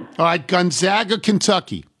got them. All right, Gonzaga,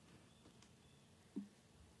 Kentucky.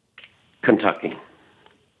 Kentucky.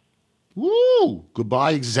 Woo!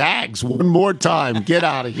 Goodbye, Zags. One more time. Get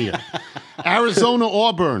out of here. Arizona,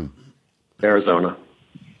 Auburn. Arizona.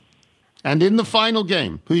 And in the final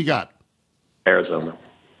game, who you got? Arizona.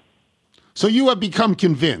 So you have become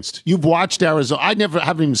convinced. You've watched Arizona. I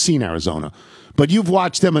haven't even seen Arizona, but you've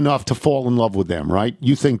watched them enough to fall in love with them, right?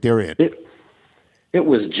 You think they're it. It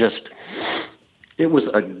was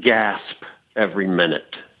a gasp every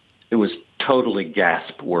minute. It was totally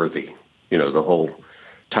gasp worthy, the whole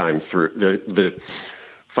time through the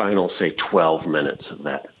final, say, 12 minutes of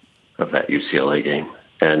that UCLA game.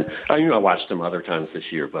 And I watched them other times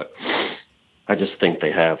this year, but I just think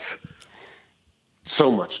they have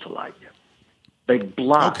so much to like. They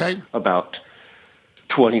blocked about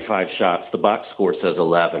 25 shots. The box score says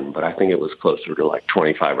 11, but I think it was closer to like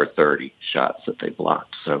 25 or 30 shots that they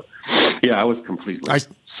blocked. So, I was completely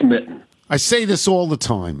smitten. I say this all the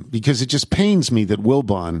time because it just pains me that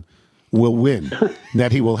Wilbon will win,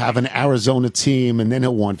 that he will have an Arizona team, and then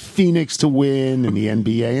he'll want Phoenix to win in the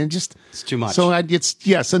NBA, and just it's too much. So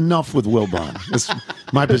enough with Wilbon. That's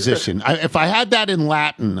my position. If I had that in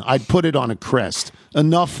Latin, I'd put it on a crest.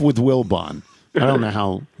 Enough with Wilbon. I don't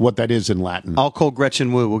know what that is in Latin. I'll call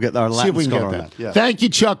Gretchen Wu. We'll get our Latin See if we can get that. Yeah. Thank you,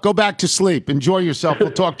 Chuck. Go back to sleep. Enjoy yourself.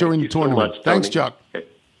 We'll talk during the tournament. Much, Thanks, Chuck.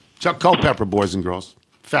 Chuck Culpepper, boys and girls.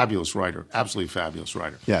 Fabulous writer. Absolutely fabulous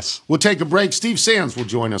writer. Yes. We'll take a break. Steve Sands will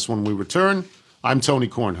join us when we return. I'm Tony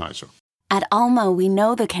Kornheiser. At Alma, we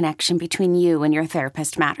know the connection between you and your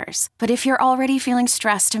therapist matters. But if you're already feeling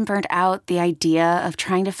stressed and burnt out, the idea of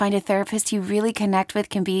trying to find a therapist you really connect with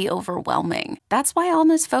can be overwhelming. That's why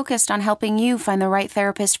Alma's focused on helping you find the right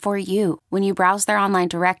therapist for you. When you browse their online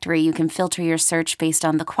directory, you can filter your search based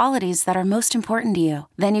on the qualities that are most important to you.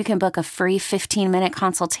 Then you can book a free 15-minute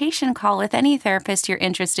consultation call with any therapist you're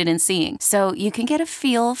interested in seeing, so you can get a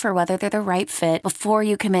feel for whether they're the right fit before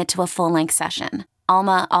you commit to a full-length session.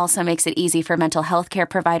 Alma also makes it easy for mental health care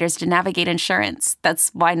providers to navigate insurance. That's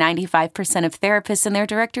why 95% of therapists in their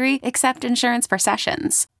directory accept insurance for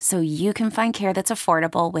sessions, so you can find care that's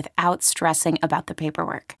affordable without stressing about the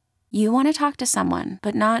paperwork. You want to talk to someone,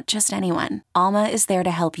 but not just anyone. Alma is there to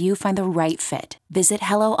help you find the right fit. Visit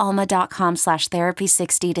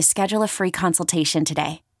helloalma.com/therapy60 to schedule a free consultation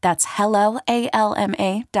today. That's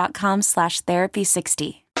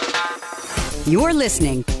helloalma.com/therapy60. You're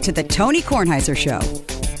listening to The Tony Kornheiser Show.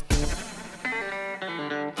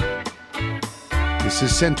 This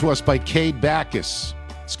is sent to us by Cade Backus.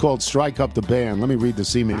 It's called Strike Up the Band. Let me read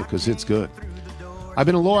this email because it's good. I've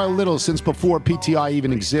been a loyal little since before PTI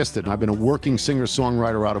even existed, and I've been a working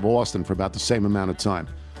singer-songwriter out of Austin for about the same amount of time.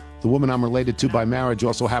 The woman I'm related to by marriage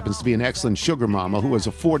also happens to be an excellent sugar mama who has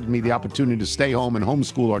afforded me the opportunity to stay home and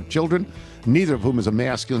homeschool our children, neither of whom is a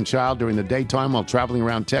masculine child, during the daytime while traveling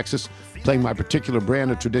around Texas, playing my particular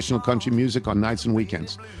brand of traditional country music on nights and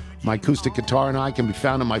weekends. My acoustic guitar and I can be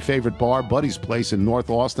found at my favorite bar, Buddy's Place in North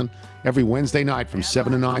Austin, every Wednesday night from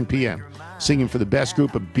 7 to 9 p.m., singing for the best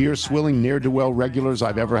group of beer-swilling, ne'er-do-well regulars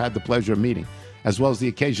I've ever had the pleasure of meeting, as well as the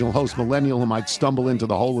occasional host millennial who might stumble into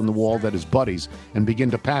the hole in the wall that is Buddy's and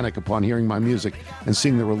begin to panic upon hearing my music and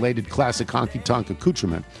seeing the related classic honky-tonk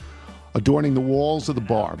accoutrement adorning the walls of the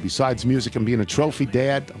bar. Besides music and being a trophy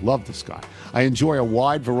dad, I love this guy. I enjoy a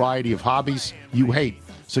wide variety of hobbies you hate,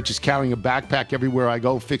 such as carrying a backpack everywhere I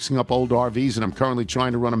go, fixing up old RVs, and I'm currently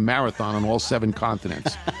trying to run a marathon on all 7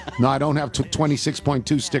 continents. No, I don't have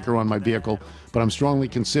 26.2 sticker on my vehicle, but I'm strongly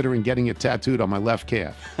considering getting it tattooed on my left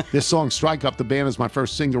calf. This song, Strike Up the Band, is my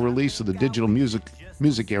first single release of the digital music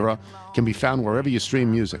era, can be found wherever you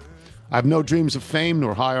stream music. I have no dreams of fame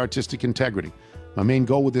nor high artistic integrity. My main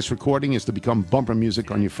goal with this recording is to become bumper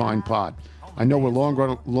music on your fine pod. I know we're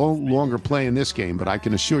no longer playing this game, but I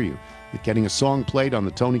can assure you that getting a song played on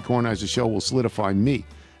the Tony Kornheiser Show will solidify me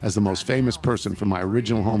as the most famous person from my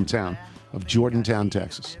original hometown of Jordantown,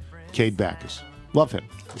 Texas. Cade Backus. Love him.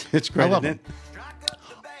 It's great. I love him.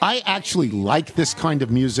 I actually like this kind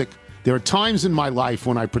of music. There are times in my life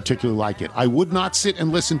when I particularly like it. I would not sit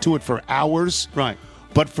and listen to it for hours. Right.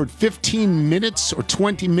 But for 15 minutes or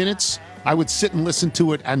 20 minutes, I would sit and listen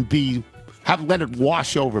to it and let it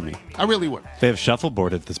wash over me. I really would. They have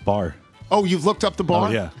shuffleboard at this bar. Oh, you've looked up the bar?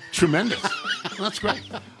 Oh, yeah. Tremendous. That's great.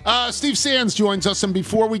 Steve Sands joins us, and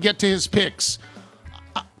before we get to his picks,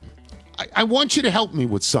 I want you to help me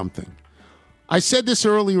with something. I said this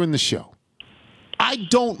earlier in the show. I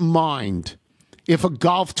don't mind if a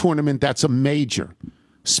golf tournament that's a major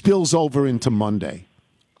spills over into Monday.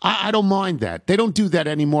 I don't mind that. They don't do that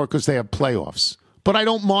anymore because they have playoffs. But I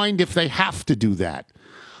don't mind if they have to do that.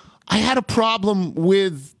 I had a problem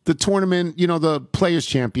with the tournament, the Players'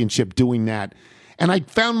 Championship doing that. And I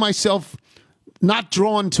found myself not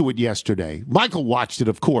drawn to it yesterday. Michael watched it,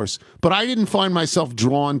 of course, but I didn't find myself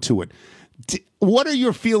drawn to it. What are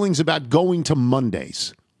your feelings about going to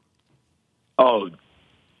Mondays? Oh,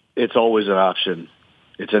 it's always an option.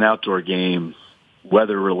 It's an outdoor game,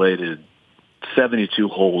 weather-related. 72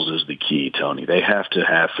 holes is the key, Tony. They have to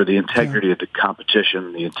have, for the integrity of the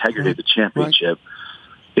competition, the integrity of the championship,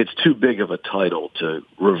 it's too big of a title to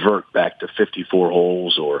revert back to 54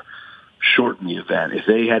 holes or shorten the event. If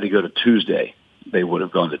they had to go to Tuesday, they would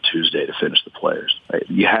have gone to Tuesday to finish the Players. Right?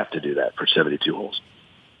 You have to do that for 72 holes.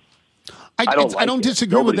 I don't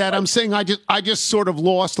disagree with that. I'm saying I just sort of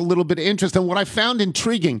lost a little bit of interest. And what I found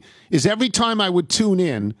intriguing is every time I would tune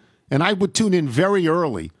in, and I would tune in very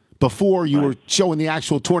early, before you were showing the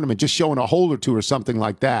actual tournament, just showing a hole or two or something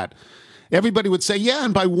like that, everybody would say, yeah,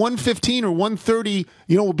 and by 1:15 or 1:30,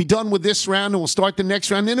 we'll be done with this round and we'll start the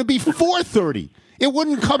next round. And it'll be 4:30. It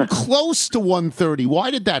wouldn't come close to 1:30.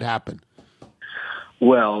 Why did that happen?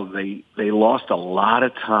 Well, they lost a lot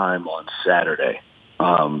of time on Saturday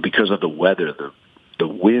because of the weather. The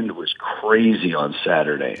wind was crazy on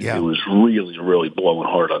Saturday. Yeah. It was really, really blowing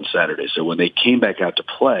hard on Saturday. So when they came back out to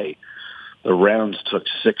play, the rounds took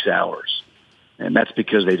 6 hours. And that's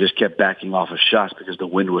because they just kept backing off of shots because the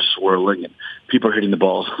wind was swirling and people are hitting the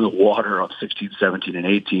balls in the water on 16, 17, and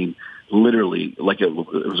 18, literally like it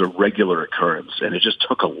was a regular occurrence. And it just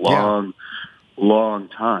took a long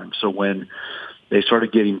time. So when they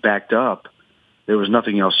started getting backed up, there was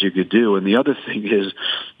nothing else you could do. And the other thing is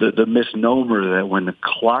the misnomer that when the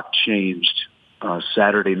clock changed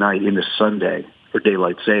Saturday night into Sunday for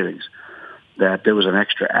daylight savings, that there was an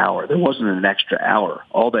extra hour. There wasn't an extra hour.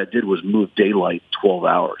 All that did was move daylight 12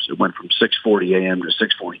 hours. It went from 6:40 a.m. to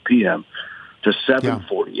 6:40 p.m. to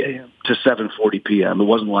 7:40 a.m. to 7:40 p.m. It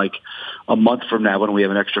wasn't like a month from now when we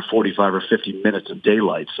have an extra 45 or 50 minutes of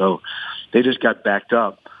daylight. So they just got backed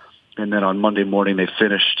up. And then on Monday morning, they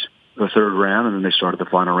finished the third round, and then they started the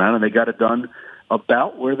final round, and they got it done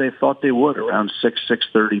about where they thought they would, around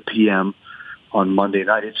 6:30 p.m. on Monday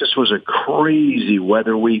night. It just was a crazy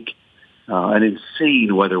weather week. An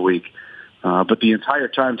insane weather week But the entire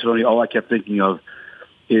time, Tony, all I kept thinking of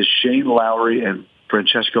is Shane Lowry and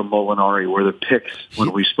Francesco Molinari were the picks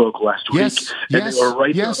when we spoke last week. And they were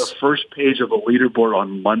right there on the first page of the leaderboard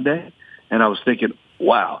on Monday. And I was thinking,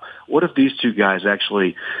 wow, what if these two guys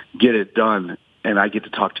actually get it done and I get to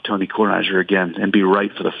talk to Tony Kornheiser again and be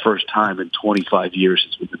right for the first time in 25 years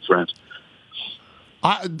since we've been friends?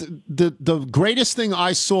 The greatest thing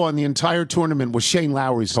I saw in the entire tournament was Shane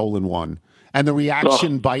Lowry's hole-in-one and the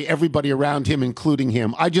reaction by everybody around him, including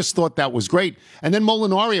him. I just thought that was great. And then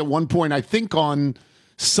Molinari at one point, I think on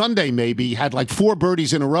Sunday maybe, had like 4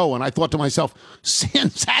 birdies in a row, and I thought to myself,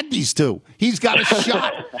 Sam's had these two. He's got a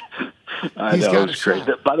shot. I know, it's great.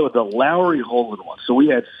 By the way, the Lowry hole-in-one. So we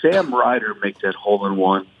had Sam Ryder make that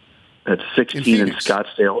hole-in-one at 16 in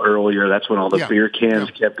Scottsdale earlier. That's when all the beer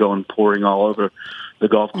cans kept pouring all over the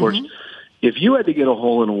golf course. Mm-hmm. If you had to get a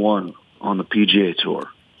hole-in-one on the PGA Tour,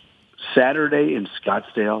 Saturday in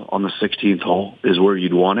Scottsdale on the 16th hole is where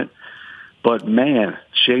you'd want it. But, man,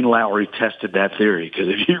 Shane Lowry tested that theory, because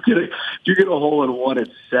if you get a hole-in-one at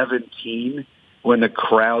 17 when the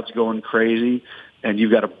crowd's going crazy and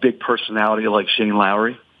you've got a big personality like Shane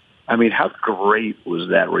Lowry, I mean, how great was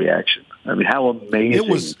that reaction? I mean, how amazing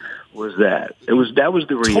was that? That was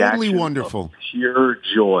the reaction. Totally wonderful. Of pure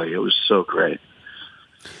joy. It was so great.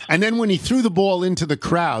 And then when he threw the ball into the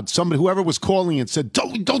crowd, whoever was calling it said,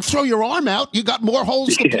 "Don't throw your arm out. You got more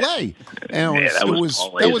holes to play." And it was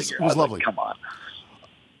lovely. Come on.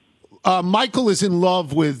 Michael is in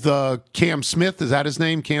love with Cam Smith. Is that his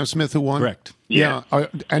name? Cam Smith, who won? Correct. Yeah.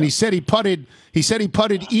 And he said he putted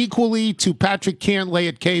equally to Patrick Cantlay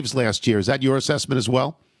at Caves last year. Is that your assessment as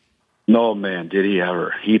well? No, man, did he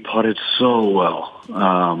ever. He putted so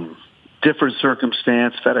well. Different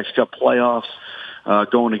circumstance, FedEx Cup playoffs,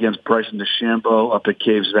 going against Bryson DeChambeau up at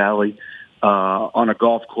Caves Valley on a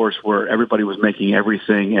golf course where everybody was making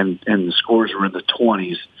everything and the scores were in the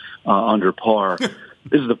 20s under par.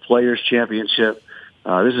 This is the Players' Championship.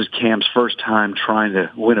 This is Cam's first time trying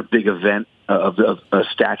to win a big event of a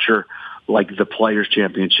stature like the Players'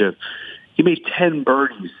 Championship. He made 10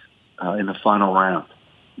 birdies in the final round.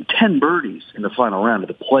 10 birdies in the final round of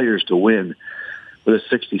the Players to win with a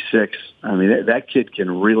 66. I mean, that kid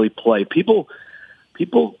can really play. People,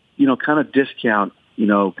 kind of discount,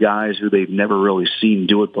 guys who they've never really seen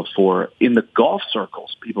do it before. In the golf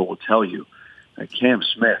circles, people will tell you that Cam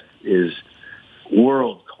Smith is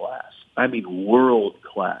world class. I mean, world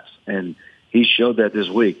class. And he showed that this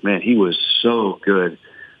week. Man, he was so good.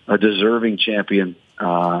 A deserving champion.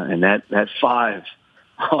 And that 5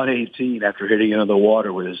 on 18 after hitting into the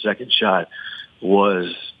water with his second shot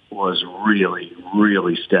was really,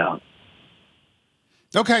 really stout.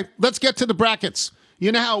 Okay, let's get to the brackets.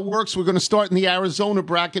 You know how it works. We're going to start in the Arizona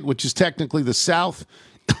bracket, which is technically the South.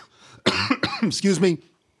 Excuse me.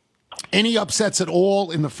 Any upsets at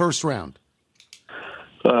all in the first round?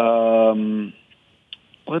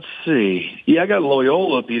 Let's see. Yeah, I got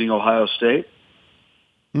Loyola beating Ohio State.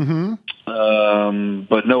 Mm-hmm.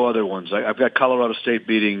 But no other ones. I've got Colorado State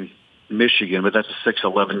beating Michigan, but that's a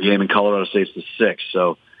 6-11 game, and Colorado State's the 6th.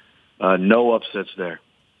 So no upsets there.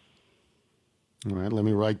 All right, let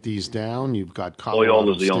me write these down. You've got Colorado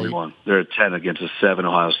Loyola's the State. only one. They're at 10 against a 7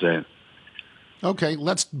 Ohio State. Okay,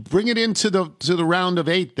 let's bring it into the round of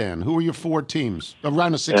 8 then. Who are your 4 teams? A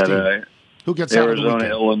round of 16. Who gets Arizona, out of the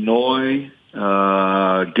weekend? Illinois.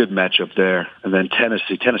 Good matchup there. And then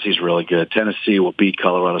Tennessee. Tennessee's really good. Tennessee will beat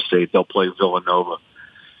Colorado State. They'll play Villanova.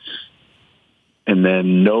 And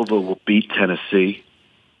then Nova will beat Tennessee.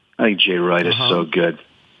 I think Jay Wright is so good.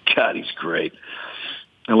 God, he's great.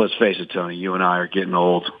 And let's face it, Tony, you and I are getting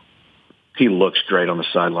old. He looks great on the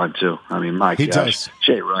sideline, too. I mean, my gosh. Does.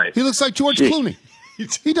 Jay Wright. He looks like George Clooney. He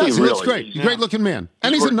does. He really looks great. He's a great-looking man.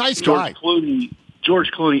 And he's a nice guy.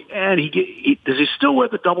 George Clooney, and does he still wear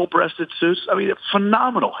the double-breasted suits? I mean, it's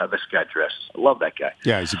phenomenal how this guy dresses. I love that guy.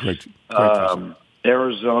 Yeah, he's a great person.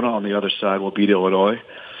 Arizona on the other side will beat Illinois,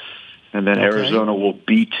 and then Arizona will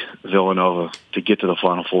beat Villanova to get to the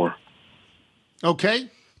Final Four.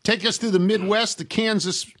 Okay. Take us through the Midwest, the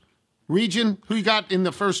Kansas region. Who you got in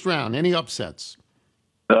the first round? Any upsets?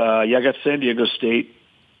 I got San Diego State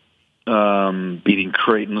beating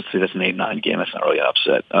Creighton. Let's see, that's an 8-9 game. That's not really an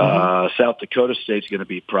upset. South Dakota State's going to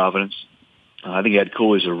beat Providence. I think Ed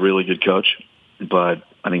Cooley's a really good coach, but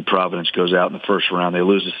I think Providence goes out in the first round. They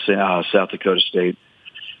lose to South Dakota State.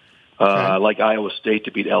 I like Iowa State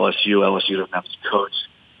to beat LSU. LSU doesn't have a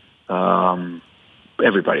coach.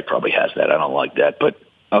 Everybody probably has that. I don't like that, but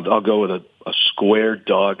I'll go with a square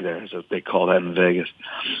dog there, as they call that in Vegas.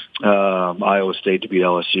 Iowa State to beat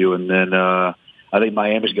LSU, and then I think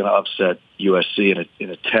Miami's going to upset USC in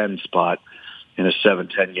a 10 spot in a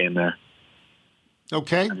 7-10 game there.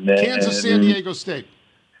 Okay. Then, Kansas, San Diego State.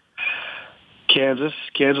 Kansas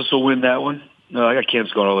will win that one. No, I got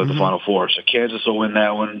Kansas going all the way to the Final Four. So Kansas will win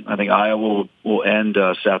that one. I think Iowa will end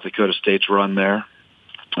South Dakota State's run there.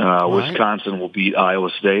 Wisconsin will beat Iowa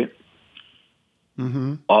State.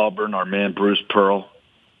 Auburn, our man Bruce Pearl,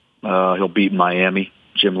 he'll beat Miami.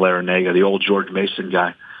 Jim Larinaga, the old George Mason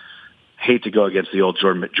guy. Hate to go against the old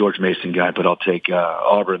George Mason guy, but I'll take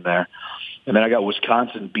Auburn there. And then I got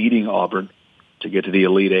Wisconsin beating Auburn to get to the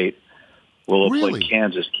Elite Eight. We'll play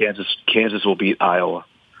Kansas. Kansas will beat Iowa.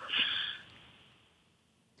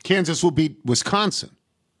 Kansas will beat Wisconsin.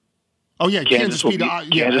 Oh yeah, Kansas beat Iowa.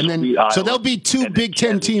 And then so they'll be two Big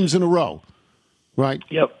Ten teams in a row, right?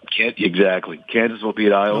 Yep, exactly. Kansas will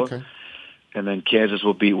beat Iowa, and then Kansas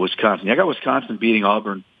will beat Wisconsin. I got Wisconsin beating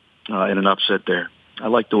Auburn in an upset there. I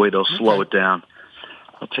like the way they'll slow it down.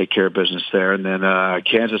 I'll take care of business there, and then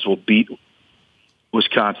Kansas will beat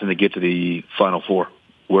Wisconsin to get to the Final Four,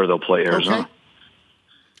 where they'll play Arizona.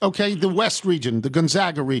 Okay, the West region, the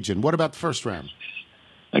Gonzaga region. What about the first round?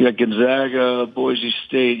 I got Gonzaga, Boise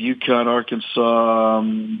State, UConn, Arkansas,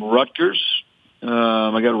 Rutgers.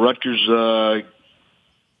 I got Rutgers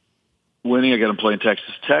winning. I got them playing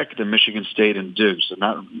Texas Tech, then Michigan State and Duke. So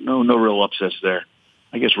no real upsets there.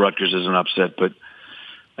 I guess Rutgers is an upset, but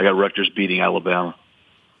I got Rutgers beating Alabama.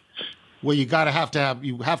 Well, you have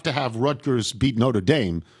to have Rutgers beat Notre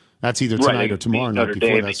Dame. That's either tonight or tomorrow night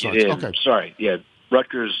before that starts. Okay, sorry, yeah,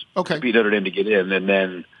 Rutgers beat Notre Dame to get in, and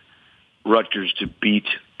then Rutgers to beat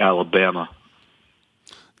Alabama.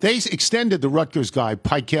 They extended the Rutgers guy,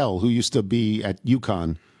 Pikel, who used to be at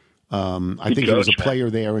UConn. I think he was a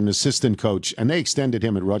player there, an assistant coach, and they extended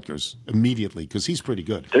him at Rutgers immediately because he's pretty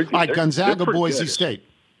good. All right, Gonzaga, Boise State.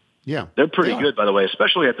 Yeah. They're pretty good, by the way,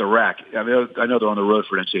 especially at the rack. I mean, I know they're on the road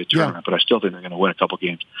for an NCAA tournament, but I still think they're going to win a couple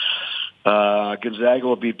games. Gonzaga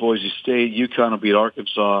will beat Boise State. UConn will beat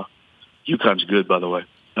Arkansas. UConn's good, by the way.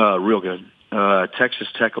 Real good. Texas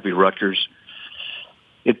Tech will beat Rutgers.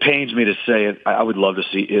 It pains me to say it. I would love to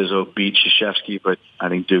see Izzo beat Krzyzewski, but I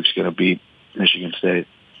think Duke's going to beat Michigan State.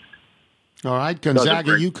 All right,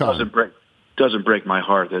 Gonzaga, UConn. Doesn't break my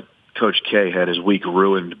heart that Coach K had his week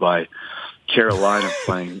ruined by Carolina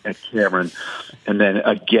playing at Cameron, and then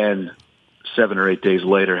again 7 or 8 days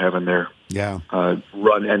later having their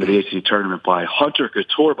run end of the ACC tournament by Hunter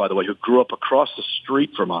Couture, by the way, who grew up across the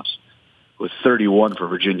street from us with 31 for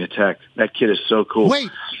Virginia Tech. That kid is so cool.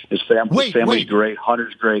 His family's great.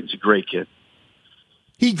 Hunter's great. He's a great kid.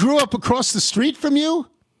 He grew up across the street from you?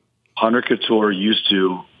 Hunter Couture used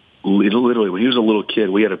to, literally, when he was a little kid,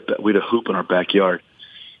 we had a hoop in our backyard.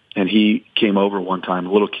 And he came over one time,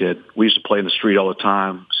 a little kid. We used to play in the street all the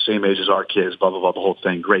time, same age as our kids, blah, blah, blah, the whole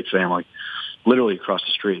thing. Great family, literally across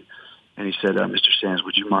the street. And he said, Mr. Sands,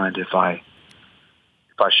 would you mind if I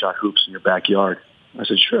shot hoops in your backyard? I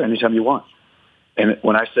said, sure, anytime you want. And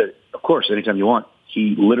when I said, of course, anytime you want,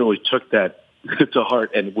 he literally took that to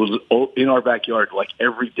heart and was in our backyard like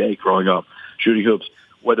every day growing up, shooting hoops.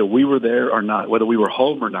 Whether we were there or not, whether we were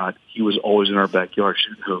home or not, he was always in our backyard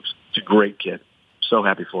shooting hoops. It's a great kid. So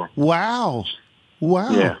happy for him. Wow.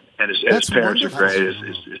 Yeah, and his parents are great.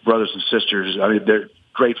 His brothers and sisters, I mean, they're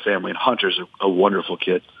great family. And Hunter's a wonderful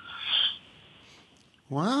kid.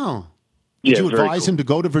 Wow. Did you advise him to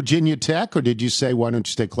go to Virginia Tech, or did you say, why don't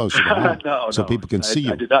you stay closer to home so people can see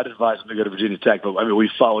you? I did not advise him to go to Virginia Tech, but I mean, we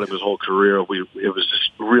followed him his whole career. It was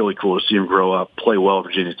just really cool to see him grow up, play well at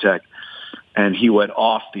Virginia Tech. And he went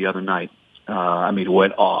off the other night.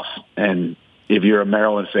 Went off. And if you're a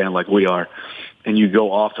Maryland fan like we are, and you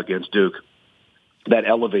go off against Duke, that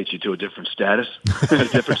elevates you to a different status,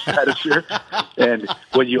 here. And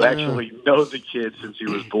when you actually know the kid since he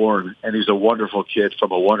was born, and he's a wonderful kid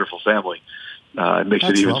from a wonderful family, it makes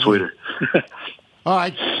it even sweeter. All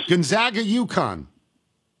right, Gonzaga, UConn.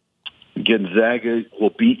 Gonzaga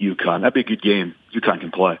will beat UConn. That'd be a good game. UConn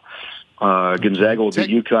can play. Gonzaga will beat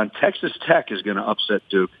UConn. Texas Tech is going to upset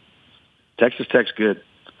Duke. Texas Tech's good.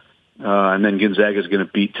 And then Gonzaga is going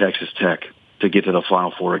to beat Texas Tech to get to the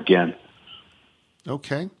Final Four again.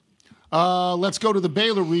 Okay. Let's go to the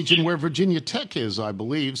Baylor region where Virginia Tech is, I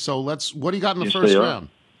believe. So what do you got in the first round?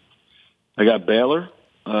 I got Baylor.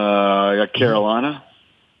 I got Carolina,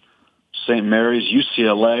 St. Mary's,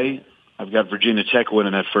 UCLA. I've got Virginia Tech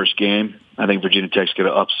winning that first game. I think Virginia Tech's going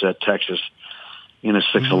to upset Texas in a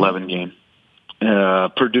 6-11 game.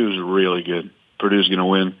 Purdue's really good. Purdue's going to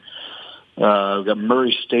win. We've got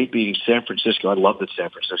Murray State beating San Francisco. I love that San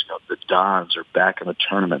Francisco. The Dons are back in the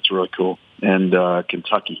tournament. It's really cool. And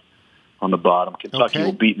Kentucky on the bottom. Kentucky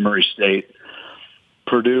will beat Murray State.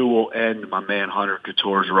 Purdue will end my man Hunter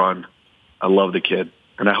Couture's run. I love the kid.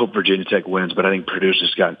 And I hope Virginia Tech wins, but I think Purdue's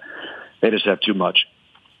just got They just have too much.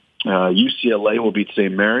 UCLA will beat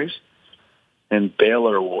St. Mary's, and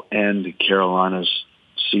Baylor will end Carolina's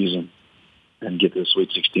season and get to the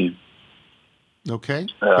Sweet 16. Okay.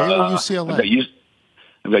 Baylor, UCLA.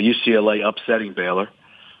 I've got UCLA upsetting Baylor.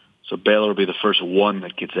 So Baylor will be the first one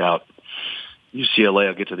that gets out. UCLA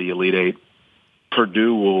will get to the Elite Eight.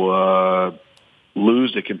 Purdue will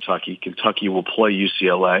lose to Kentucky. Kentucky will play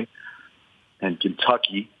UCLA. And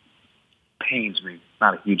Kentucky pains me.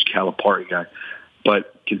 Not a huge Calipari guy.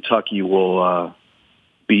 But Kentucky will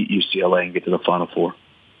beat UCLA and get to the Final Four.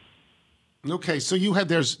 Okay, so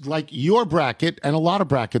there's like your bracket, and a lot of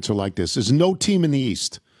brackets are like this. There's no team in the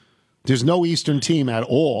East. There's no Eastern team at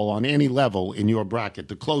all on any level in your bracket.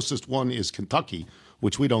 The closest one is Kentucky,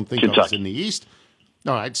 which we don't think of as in the East.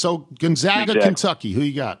 All right, so Gonzaga, Kentucky, who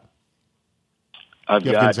you got? I've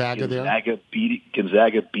got Gonzaga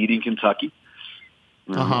beating Kentucky.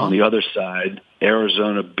 On the other side,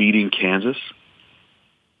 Arizona beating Kansas.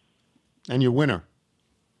 And your winner?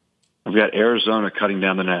 I've got Arizona cutting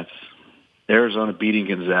down the nets. Arizona beating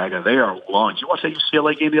Gonzaga. They are long. Did you watch that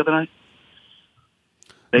UCLA game the other night?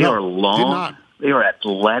 They are long. They are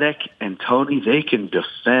athletic. And, Tony, they can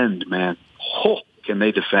defend, man. Oh, can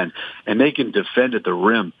they defend? And they can defend at the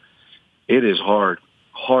rim. It is hard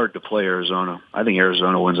to play Arizona. I think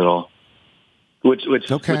Arizona wins it all, which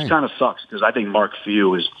kind of sucks because I think Mark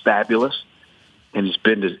Few is fabulous, and he's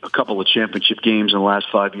been to a couple of championship games in the last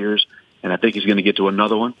 5 years, and I think he's going to get to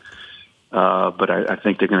another one. But I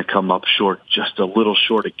think they're going to come up short, just a little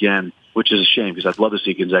short again, which is a shame because I'd love to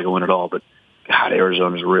see Gonzaga win it all. But, God,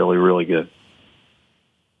 Arizona's really, really good.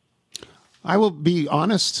 I will be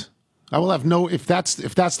honest. I will have if that's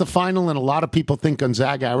the final, and a lot of people think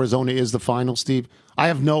Gonzaga, Arizona is the final, Steve, I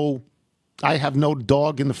have no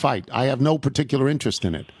dog in the fight. I have no particular interest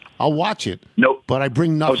in it. I'll watch it. Nope. But I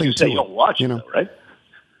bring nothing to it. You'll watch it, though, right?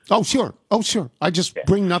 Oh, sure. I just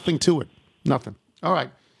bring nothing to it. Nothing. All right.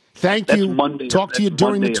 Thank you. Talk to you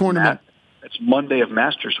during the tournament. It's Monday of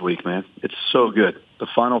Masters Week, man. It's so good. The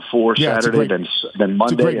Final Four Saturday, then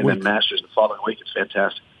Monday, and then Masters the following week. It's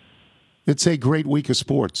fantastic. It's a great week of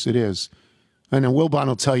sports. It is. And then Wilbon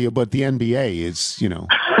will tell you, but the NBA is,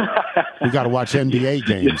 we got to watch NBA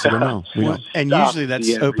games. I don't know. And usually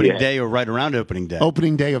that's opening day or right around opening day.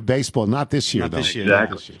 Opening day of baseball. Not this year, though. Exactly. Not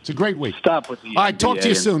this year. It's a great week. Stop with the All right, talk to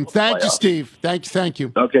you soon. Thank you, Steve. Thank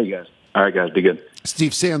you. Okay, guys. All right, guys. Be good.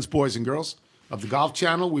 Steve Sands, boys and girls of the Golf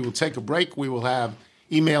Channel. We will take a break. We will have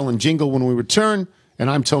email and jingle when we return. And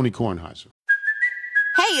I'm Tony Kornheiser.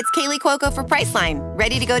 Hey, it's Kaylee Cuoco for Priceline.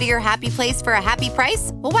 Ready to go to your happy place for a happy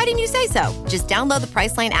price? Well, why didn't you say so? Just download the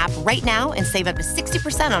Priceline app right now and save up to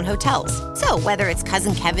 60% on hotels. So whether it's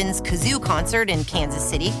Cousin Kevin's Kazoo Concert in Kansas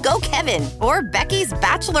City, go Kevin, or Becky's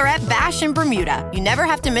Bachelorette Bash in Bermuda, you never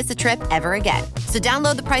have to miss a trip ever again. So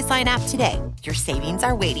download the Priceline app today. Your savings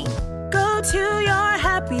are waiting. Go to your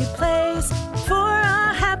happy place for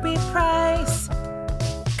a happy price.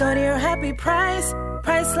 Go to your happy price,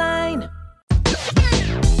 Priceline.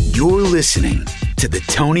 You're listening to the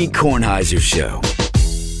Tony Kornheiser Show.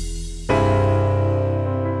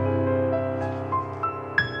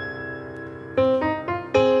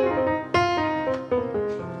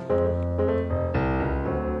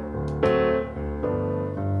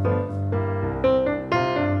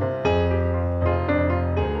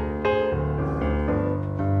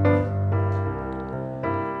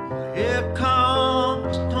 Here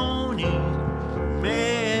comes Tony,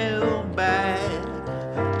 mailbag.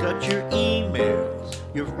 Got your emails,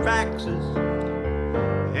 your faxes,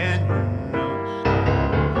 and your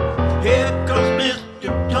notes. Here comes Mr.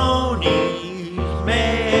 Tony's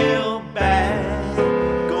mailbag.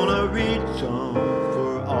 Gonna read some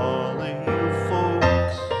for all of you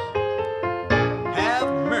folks. Have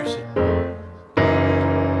mercy.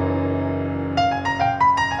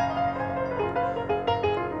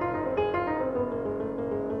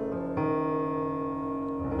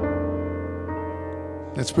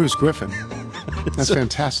 That's Bruce Griffin. That's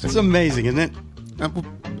fantastic. It's amazing, isn't it?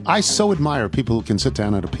 I so admire people who can sit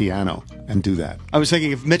down at a piano and do that. I was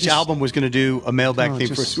thinking if Mitch Albom was going to do a mailbag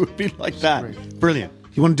theme for us, it would be like that. Great. Brilliant.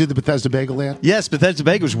 You want to do the Bethesda Bagel ad? Yes, Bethesda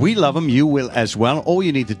Bagels. We love them. You will as well. All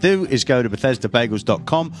you need to do is go to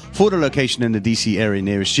BethesdaBagels.com for the location in the DC area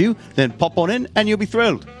nearest you. Then pop on in and you'll be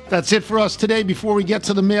thrilled. That's it for us today. Before we get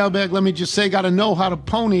to the mailbag, let me just say, got to know how to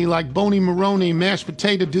pony like Boney Maroney, mashed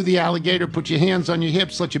potato, do the alligator, put your hands on your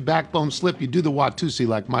hips, let your backbone slip. You do the Watusi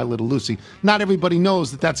like My Little Lucy. Not everybody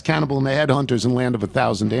knows that that's Cannibal and the Headhunters and Land of a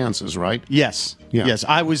Thousand Dances, right? Yes. Yeah. Yes.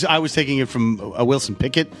 I was taking it from Wilson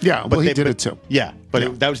Pickett. Yeah, but he did it too. Yeah, but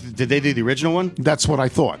Did they do the original one? That's what I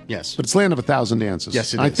thought. Yes. But it's Land of a Thousand Dances.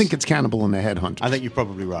 Yes, it I is. think it's Cannibal and the Headhunters. I think you're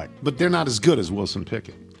probably right. But they're not as good as Wilson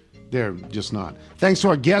Pickett. They're just not. Thanks to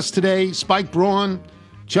our guests today, Spike Braun,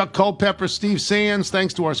 Chuck Culpepper, Steve Sands.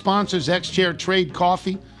 Thanks to our sponsors, X-Chair Trade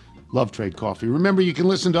Coffee. Love Trade Coffee. Remember, you can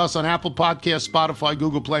listen to us on Apple Podcasts, Spotify,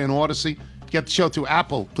 Google Play, and Odyssey. Get the show through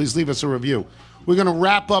Apple. Please leave us a review. We're going to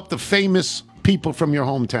wrap up the famous people from your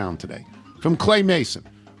hometown today. From Clay Mason.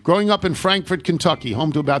 Growing up in Frankfort, Kentucky,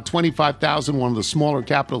 home to about 25,000, one of the smaller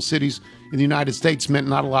capital cities in the United States, meant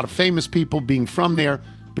not a lot of famous people being from there,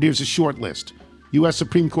 but here's a short list. U.S.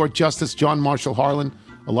 Supreme Court Justice John Marshall Harlan,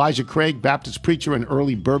 Elijah Craig, Baptist preacher and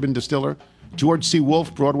early bourbon distiller, George C.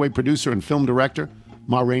 Wolfe, Broadway producer and film director.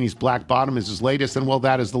 Ma Rainey's Black Bottom is his latest, and well,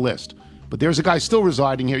 that is the list. But there's a guy still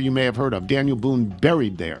residing here you may have heard of, Daniel Boone,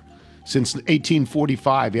 buried there since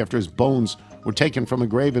 1845 after his bones were taken from a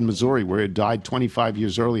grave in Missouri where he had died 25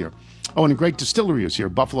 years earlier. Oh, and a great distillery is here,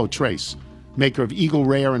 Buffalo Trace, maker of Eagle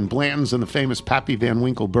Rare and Blanton's and the famous Pappy Van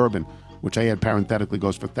Winkle bourbon, which I add parenthetically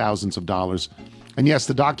goes for thousands of dollars. And yes,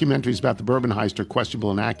 the documentaries about the bourbon heist are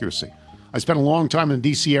questionable in accuracy. I spent a long time in the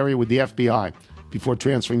D.C. area with the FBI before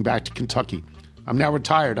transferring back to Kentucky. I'm now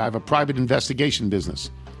retired. I have a private investigation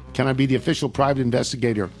business. Can I be the official private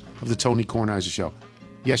investigator of the Tony Kornheiser Show?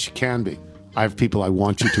 Yes, you can be. I have people I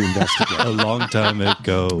want you to investigate. A long time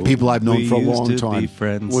ago. People I've known for a long used to time. be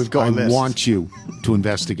friends. We've got a I list. want you to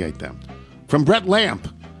investigate them. From Brett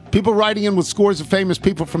Lamp, people writing in with scores of famous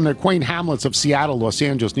people from their quaint hamlets of Seattle, Los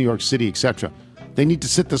Angeles, New York City, etc. They need to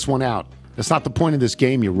sit this one out. That's not the point of this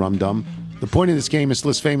game, you rum-dum. The point of this game is to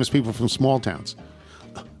list famous people from small towns.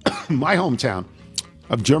 My hometown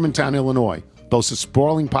of Germantown, Illinois, boasts a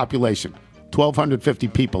sprawling population, 1,250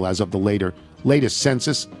 people as of the latest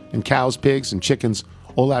census, and cows, pigs, and chickens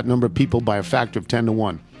all outnumber people by a factor of 10 to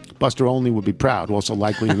 1. Buster Olney would be proud, also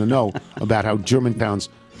likely in the know about how Germantown's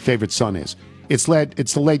favorite son is. It's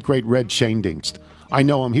the late, great Red Schoendienst. I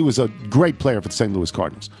know him. He was a great player for the St. Louis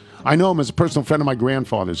Cardinals. I know him as a personal friend of my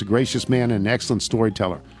grandfather's, a gracious man and an excellent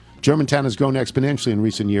storyteller. Germantown has grown exponentially in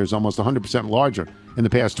recent years, almost 100% larger in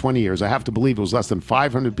the past 20 years. I have to believe it was less than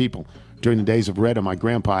 500 people during the days of Red and my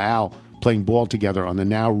grandpa Al playing ball together on the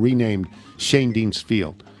now renamed Schoendienst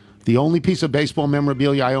Field. The only piece of baseball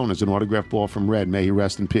memorabilia I own is an autographed ball from Red, may he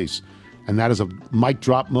rest in peace. And that is a mic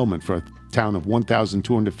drop moment for a town of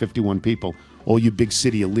 1,251 people. All you big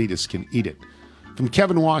city elitists can eat it. From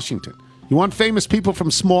Kevin Washington. You want famous people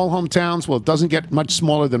from small hometowns? Well, it doesn't get much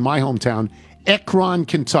smaller than my hometown, Ekron,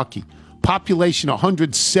 Kentucky. Population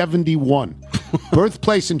 171.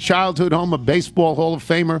 Birthplace and childhood home of Baseball Hall of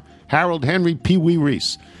Famer Harold Henry Pee Wee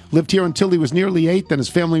Reese. Lived here until he was nearly 8, then his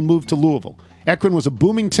family moved to Louisville. Ekron was a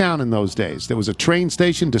booming town in those days. There was a train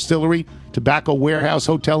station, distillery, tobacco warehouse,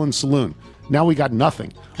 hotel, and saloon. Now we got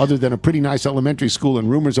nothing other than a pretty nice elementary school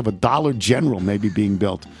and rumors of a Dollar General maybe being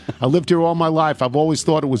built. I lived here all my life. I've always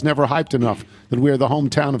thought it was never hyped enough that we are the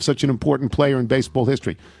hometown of such an important player in baseball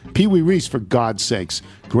history. Pee Wee Reese, for God's sakes.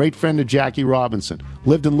 Great friend of Jackie Robinson.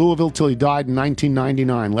 Lived in Louisville till he died in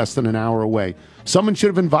 1999, less than an hour away. Someone should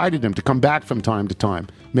have invited him to come back from time to time.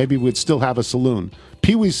 Maybe we'd still have a saloon.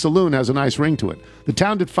 Pee Wee's Saloon has a nice ring to it. The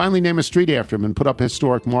town did finally name a street after him and put up a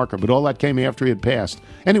historic marker, but all that came after he had passed.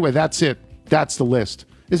 Anyway, that's it. That's the list.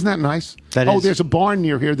 Isn't that nice? That is. is. There's a barn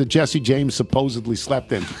near here that Jesse James supposedly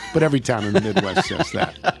slept in, but every town in the Midwest says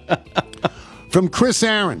that. From Chris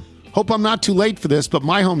Aaron. Hope I'm not too late for this, but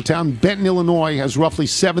my hometown, Benton, Illinois, has roughly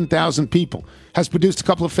 7,000 people. Has produced a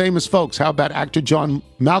couple of famous folks. How about actor John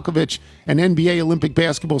Malkovich and NBA Olympic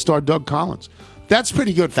basketball star Doug Collins? That's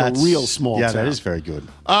pretty good for a real small town. Yeah, that is very good.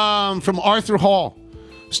 From Arthur Hall.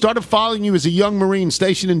 Started following you as a young Marine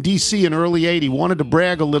stationed in D.C. in early 80. Wanted to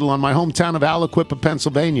brag a little on my hometown of Aliquippa,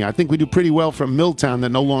 Pennsylvania. I think we do pretty well for a mill town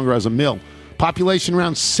that no longer has a mill. Population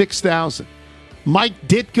around 6,000. Mike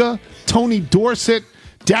Ditka, Tony Dorsett,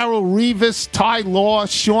 Darrell Revis, Ty Law,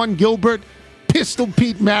 Sean Gilbert, Pistol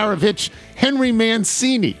Pete Maravich, Henry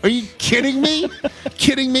Mancini. Are you kidding me?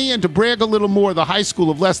 Kidding me? And to brag a little more, the high school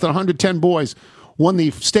of less than 110 boys won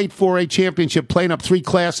the state 4A championship, playing up 3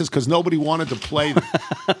 classes because nobody wanted to play them.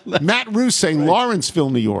 Matt Rusay,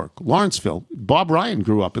 Lawrenceville, New York. Lawrenceville. Bob Ryan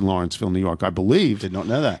grew up in Lawrenceville, New York, I believe. Did not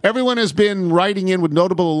know that. Everyone Everyone has been writing in with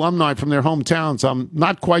notable alumni from their hometowns. I'm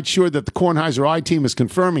not quite sure that the Kornheiser I-Team is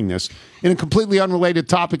confirming this. In a completely unrelated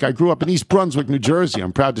topic, I grew up in East Brunswick, New Jersey.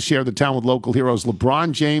 I'm proud to share the town with local heroes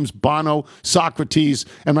LeBron James, Bono, Socrates,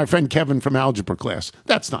 and my friend Kevin from algebra class.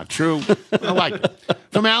 That's not true. I like it.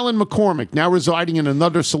 From Alan McCormick, now residing in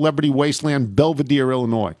another celebrity wasteland, Belvedere,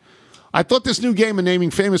 Illinois. I thought this new game of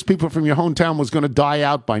naming famous people from your hometown was going to die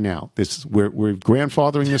out by now. We're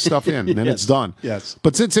grandfathering this stuff in, and then it's done. Yes.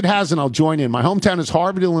 But since it hasn't, I'll join in. My hometown is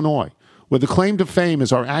Harvard, Illinois, where the claim to fame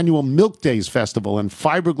is our annual Milk Days Festival and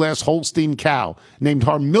fiberglass Holstein cow named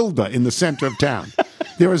Harmilda in the center of town.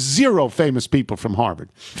 There are 0 famous people from Harvard.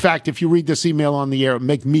 In fact, if you read this email on the air,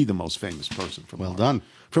 make me the most famous person from Harvard. Well done.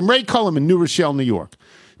 From Ray Cullum in New Rochelle, New York.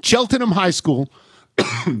 Cheltenham High School,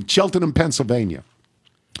 Cheltenham, Pennsylvania.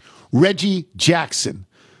 Reggie Jackson,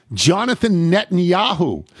 Jonathan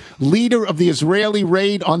Netanyahu, leader of the Israeli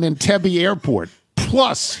raid on Entebbe Airport,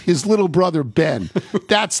 plus his little brother Ben.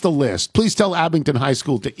 That's the list. Please tell Abington High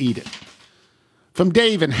School to eat it. From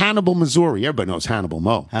Dave in Hannibal, Missouri. Everybody knows Hannibal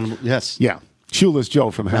Mo. Hannibal, yes. Yeah. Shoeless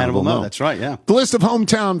Joe from Hannibal Mo. That's right, yeah. The list of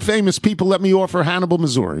hometown famous people, let me offer Hannibal,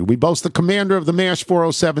 Missouri. We boast the commander of the MASH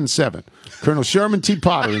 4077, Colonel Sherman T.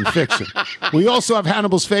 Potter in fiction. We also have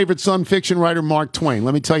Hannibal's favorite son, fiction writer Mark Twain.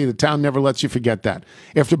 Let me tell you, the town never lets you forget that.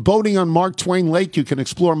 After boating on Mark Twain Lake, you can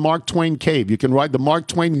explore Mark Twain Cave. You can ride the Mark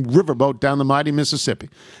Twain riverboat down the mighty Mississippi.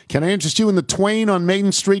 Can I interest you in the Twain on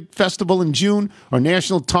Main Street Festival in June or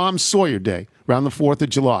National Tom Sawyer Day around the 4th of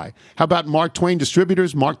July? How about Mark Twain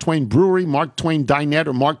Distributors, Mark Twain Brewery, Mark Twain Dinette,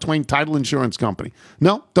 or Mark Twain Title Insurance Company?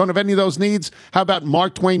 No? Don't have any of those needs? How about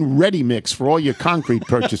Mark Twain Ready Mix for all your concrete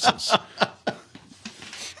purchases?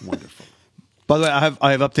 Wonderful. By the way,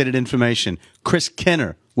 I have updated information. Chris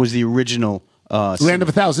Kenner was the original Land of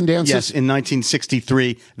a Thousand Dances? Yes, in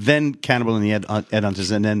 1963. Then Cannibal and the Ed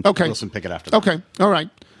Hunters, and then Wilson Pickett after that. Okay, all right.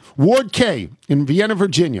 Ward K in Vienna,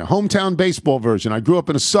 Virginia, hometown baseball version. I grew up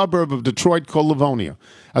in a suburb of Detroit called Livonia.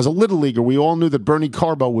 As a little leaguer, we all knew that Bernie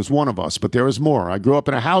Carbo was one of us, but there is more. I grew up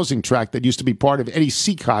in a housing tract that used to be part of Eddie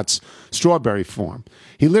Seacott's strawberry farm.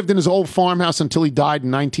 He lived in his old farmhouse until he died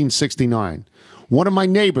in 1969. One of my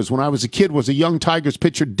neighbors when I was a kid was a young Tigers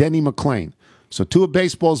pitcher, Denny McClain. So 2 of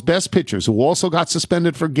baseball's best pitchers who also got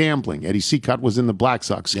suspended for gambling. Eddie Seacott was in the Black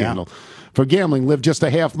Sox scandal. Yeah. For gambling, lived just a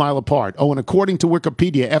half mile apart. Oh, and according to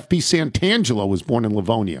Wikipedia, F.P. Santangelo was born in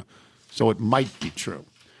Livonia. So it might be true.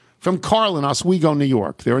 From Carlin, Oswego, New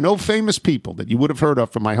York. There are no famous people that you would have heard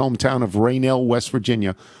of from my hometown of Raynell, West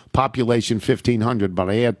Virginia, population 1,500, but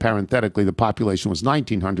I add parenthetically the population was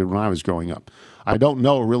 1,900 when I was growing up. I don't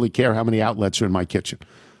know or really care how many outlets are in my kitchen.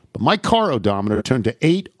 But my car odometer turned to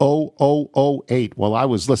 80008 while I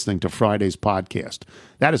was listening to Friday's podcast.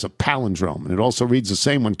 That is a palindrome, and it also reads the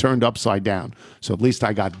same when turned upside down. So at least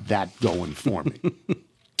I got that going for me.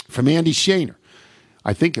 From Andy Shaner.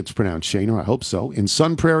 I think it's pronounced Shaner, I hope so, in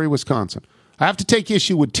Sun Prairie, Wisconsin. I have to take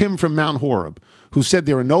issue with Tim from Mount Horeb, who said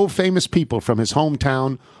there are no famous people from his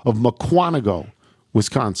hometown of Mukwonago,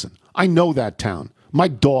 Wisconsin. I know that town. My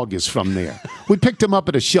dog is from there. We picked him up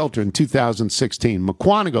at a shelter in 2016.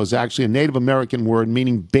 Mukwonago is actually a Native American word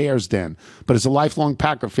meaning bear's den, but as a lifelong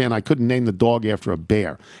Packer fan, I couldn't name the dog after a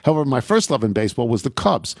bear. However, my first love in baseball was the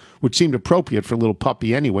Cubs, which seemed appropriate for a little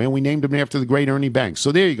puppy anyway, and we named him after the great Ernie Banks.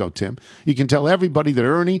 So there you go, Tim. You can tell everybody that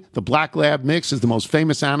Ernie, the black lab mix, is the most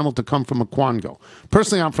famous animal to come from Mukwonago.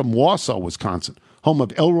 Personally, I'm from Wausau, Wisconsin, home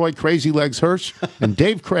of Elroy Crazy Legs Hirsch and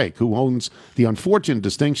Dave Craig, who owns the unfortunate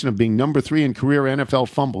distinction of being number 3 in career NFL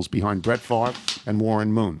fumbles behind Brett Favre and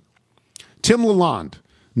Warren Moon. Tim Lalonde,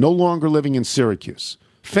 no longer living in Syracuse.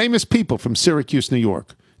 Famous people from Syracuse, New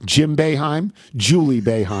York. Jim Boeheim, Julie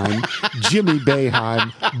Boeheim, Jimmy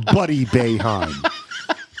Boeheim, Buddy Boeheim.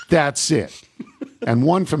 That's it. And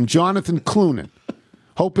one from Jonathan Clunan.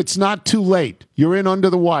 Hope it's not too late. You're in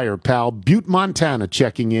under the wire, pal. Butte, Montana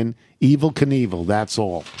checking in. Evel Knievel, that's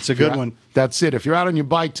all. It's a good one. That's it. If you're out on your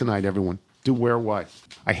bike tonight, everyone, do wear white.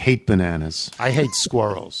 I hate bananas. I hate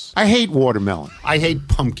squirrels. I hate watermelon. I hate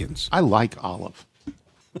pumpkins. I like olive.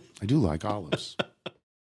 I do like olives.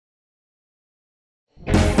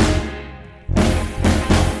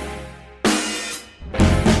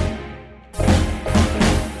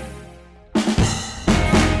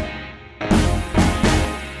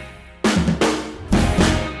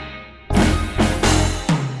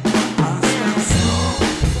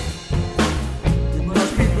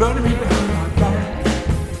 Running me down my back.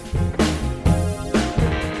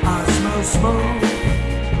 I smell smoke.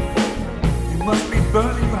 You must be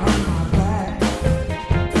burning behind my back.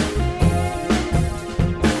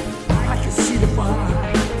 I can see the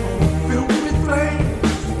fire filled with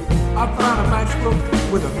flames. I found a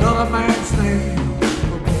matchbook with another man's name.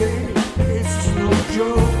 But baby, it's no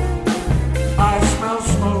joke. I smell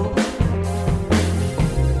smoke.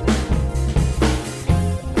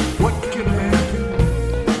 What can I do?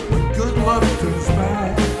 Love turns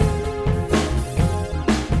bad.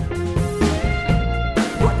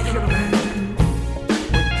 What can a man do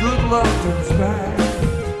when good love turns bad?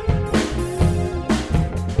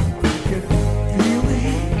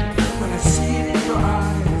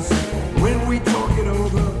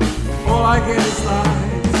 forget his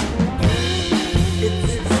lies.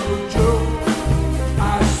 It's no joke.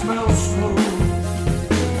 I smell smoke.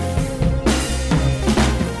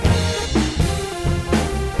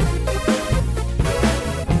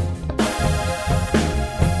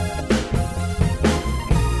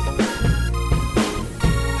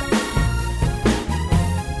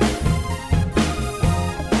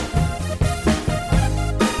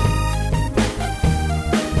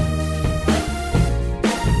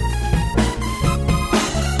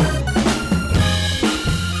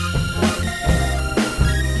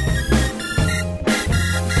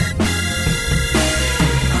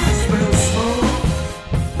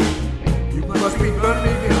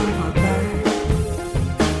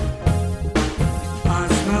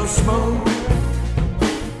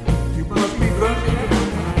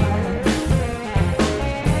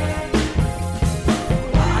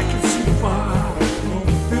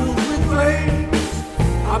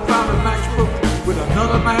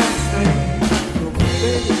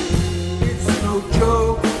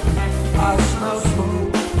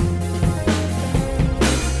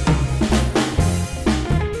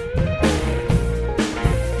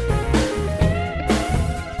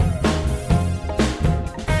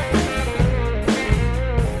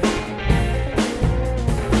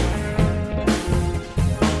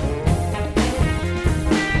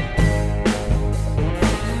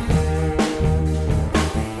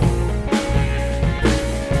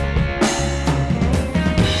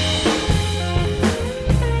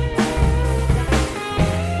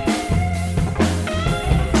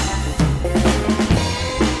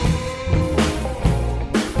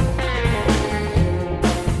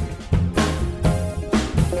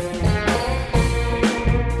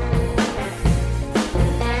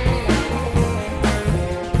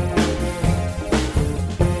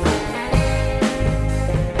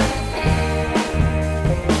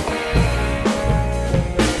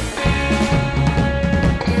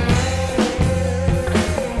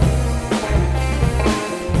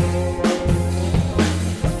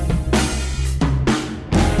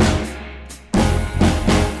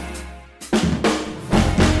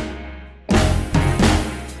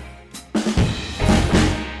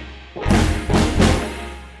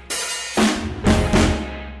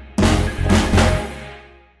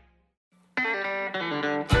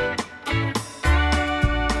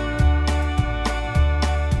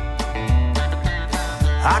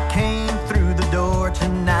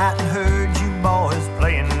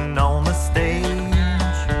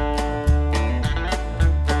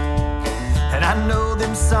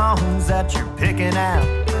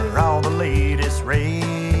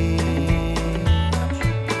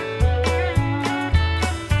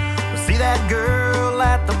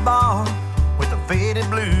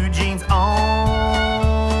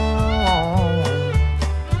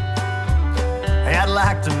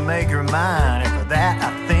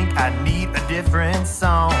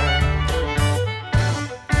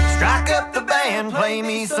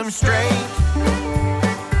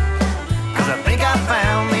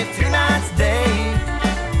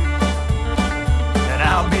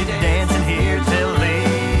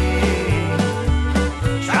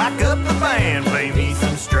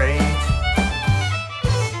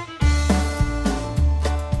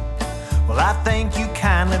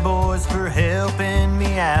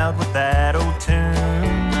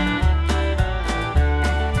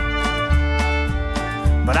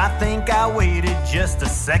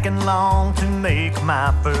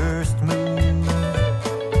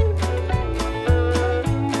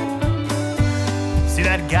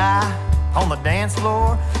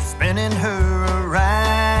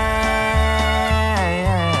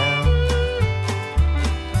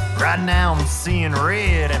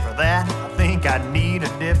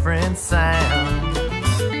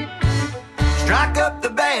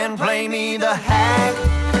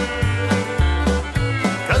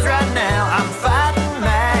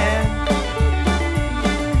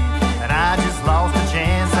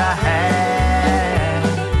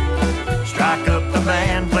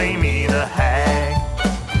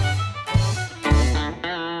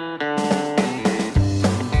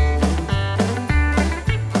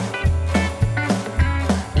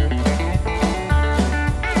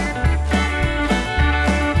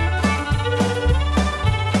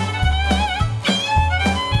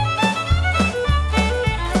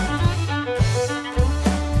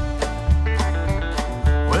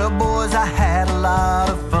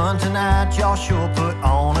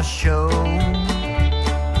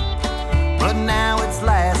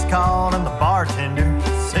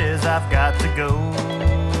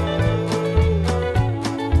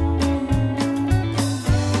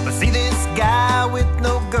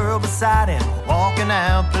 outside and walking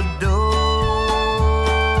out the door.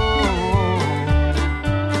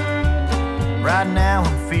 Right now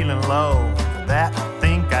I'm feeling low. For that I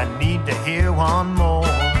think I need to hear one more.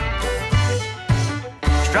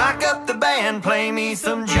 Strike up the band, play me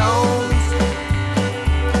some Jones.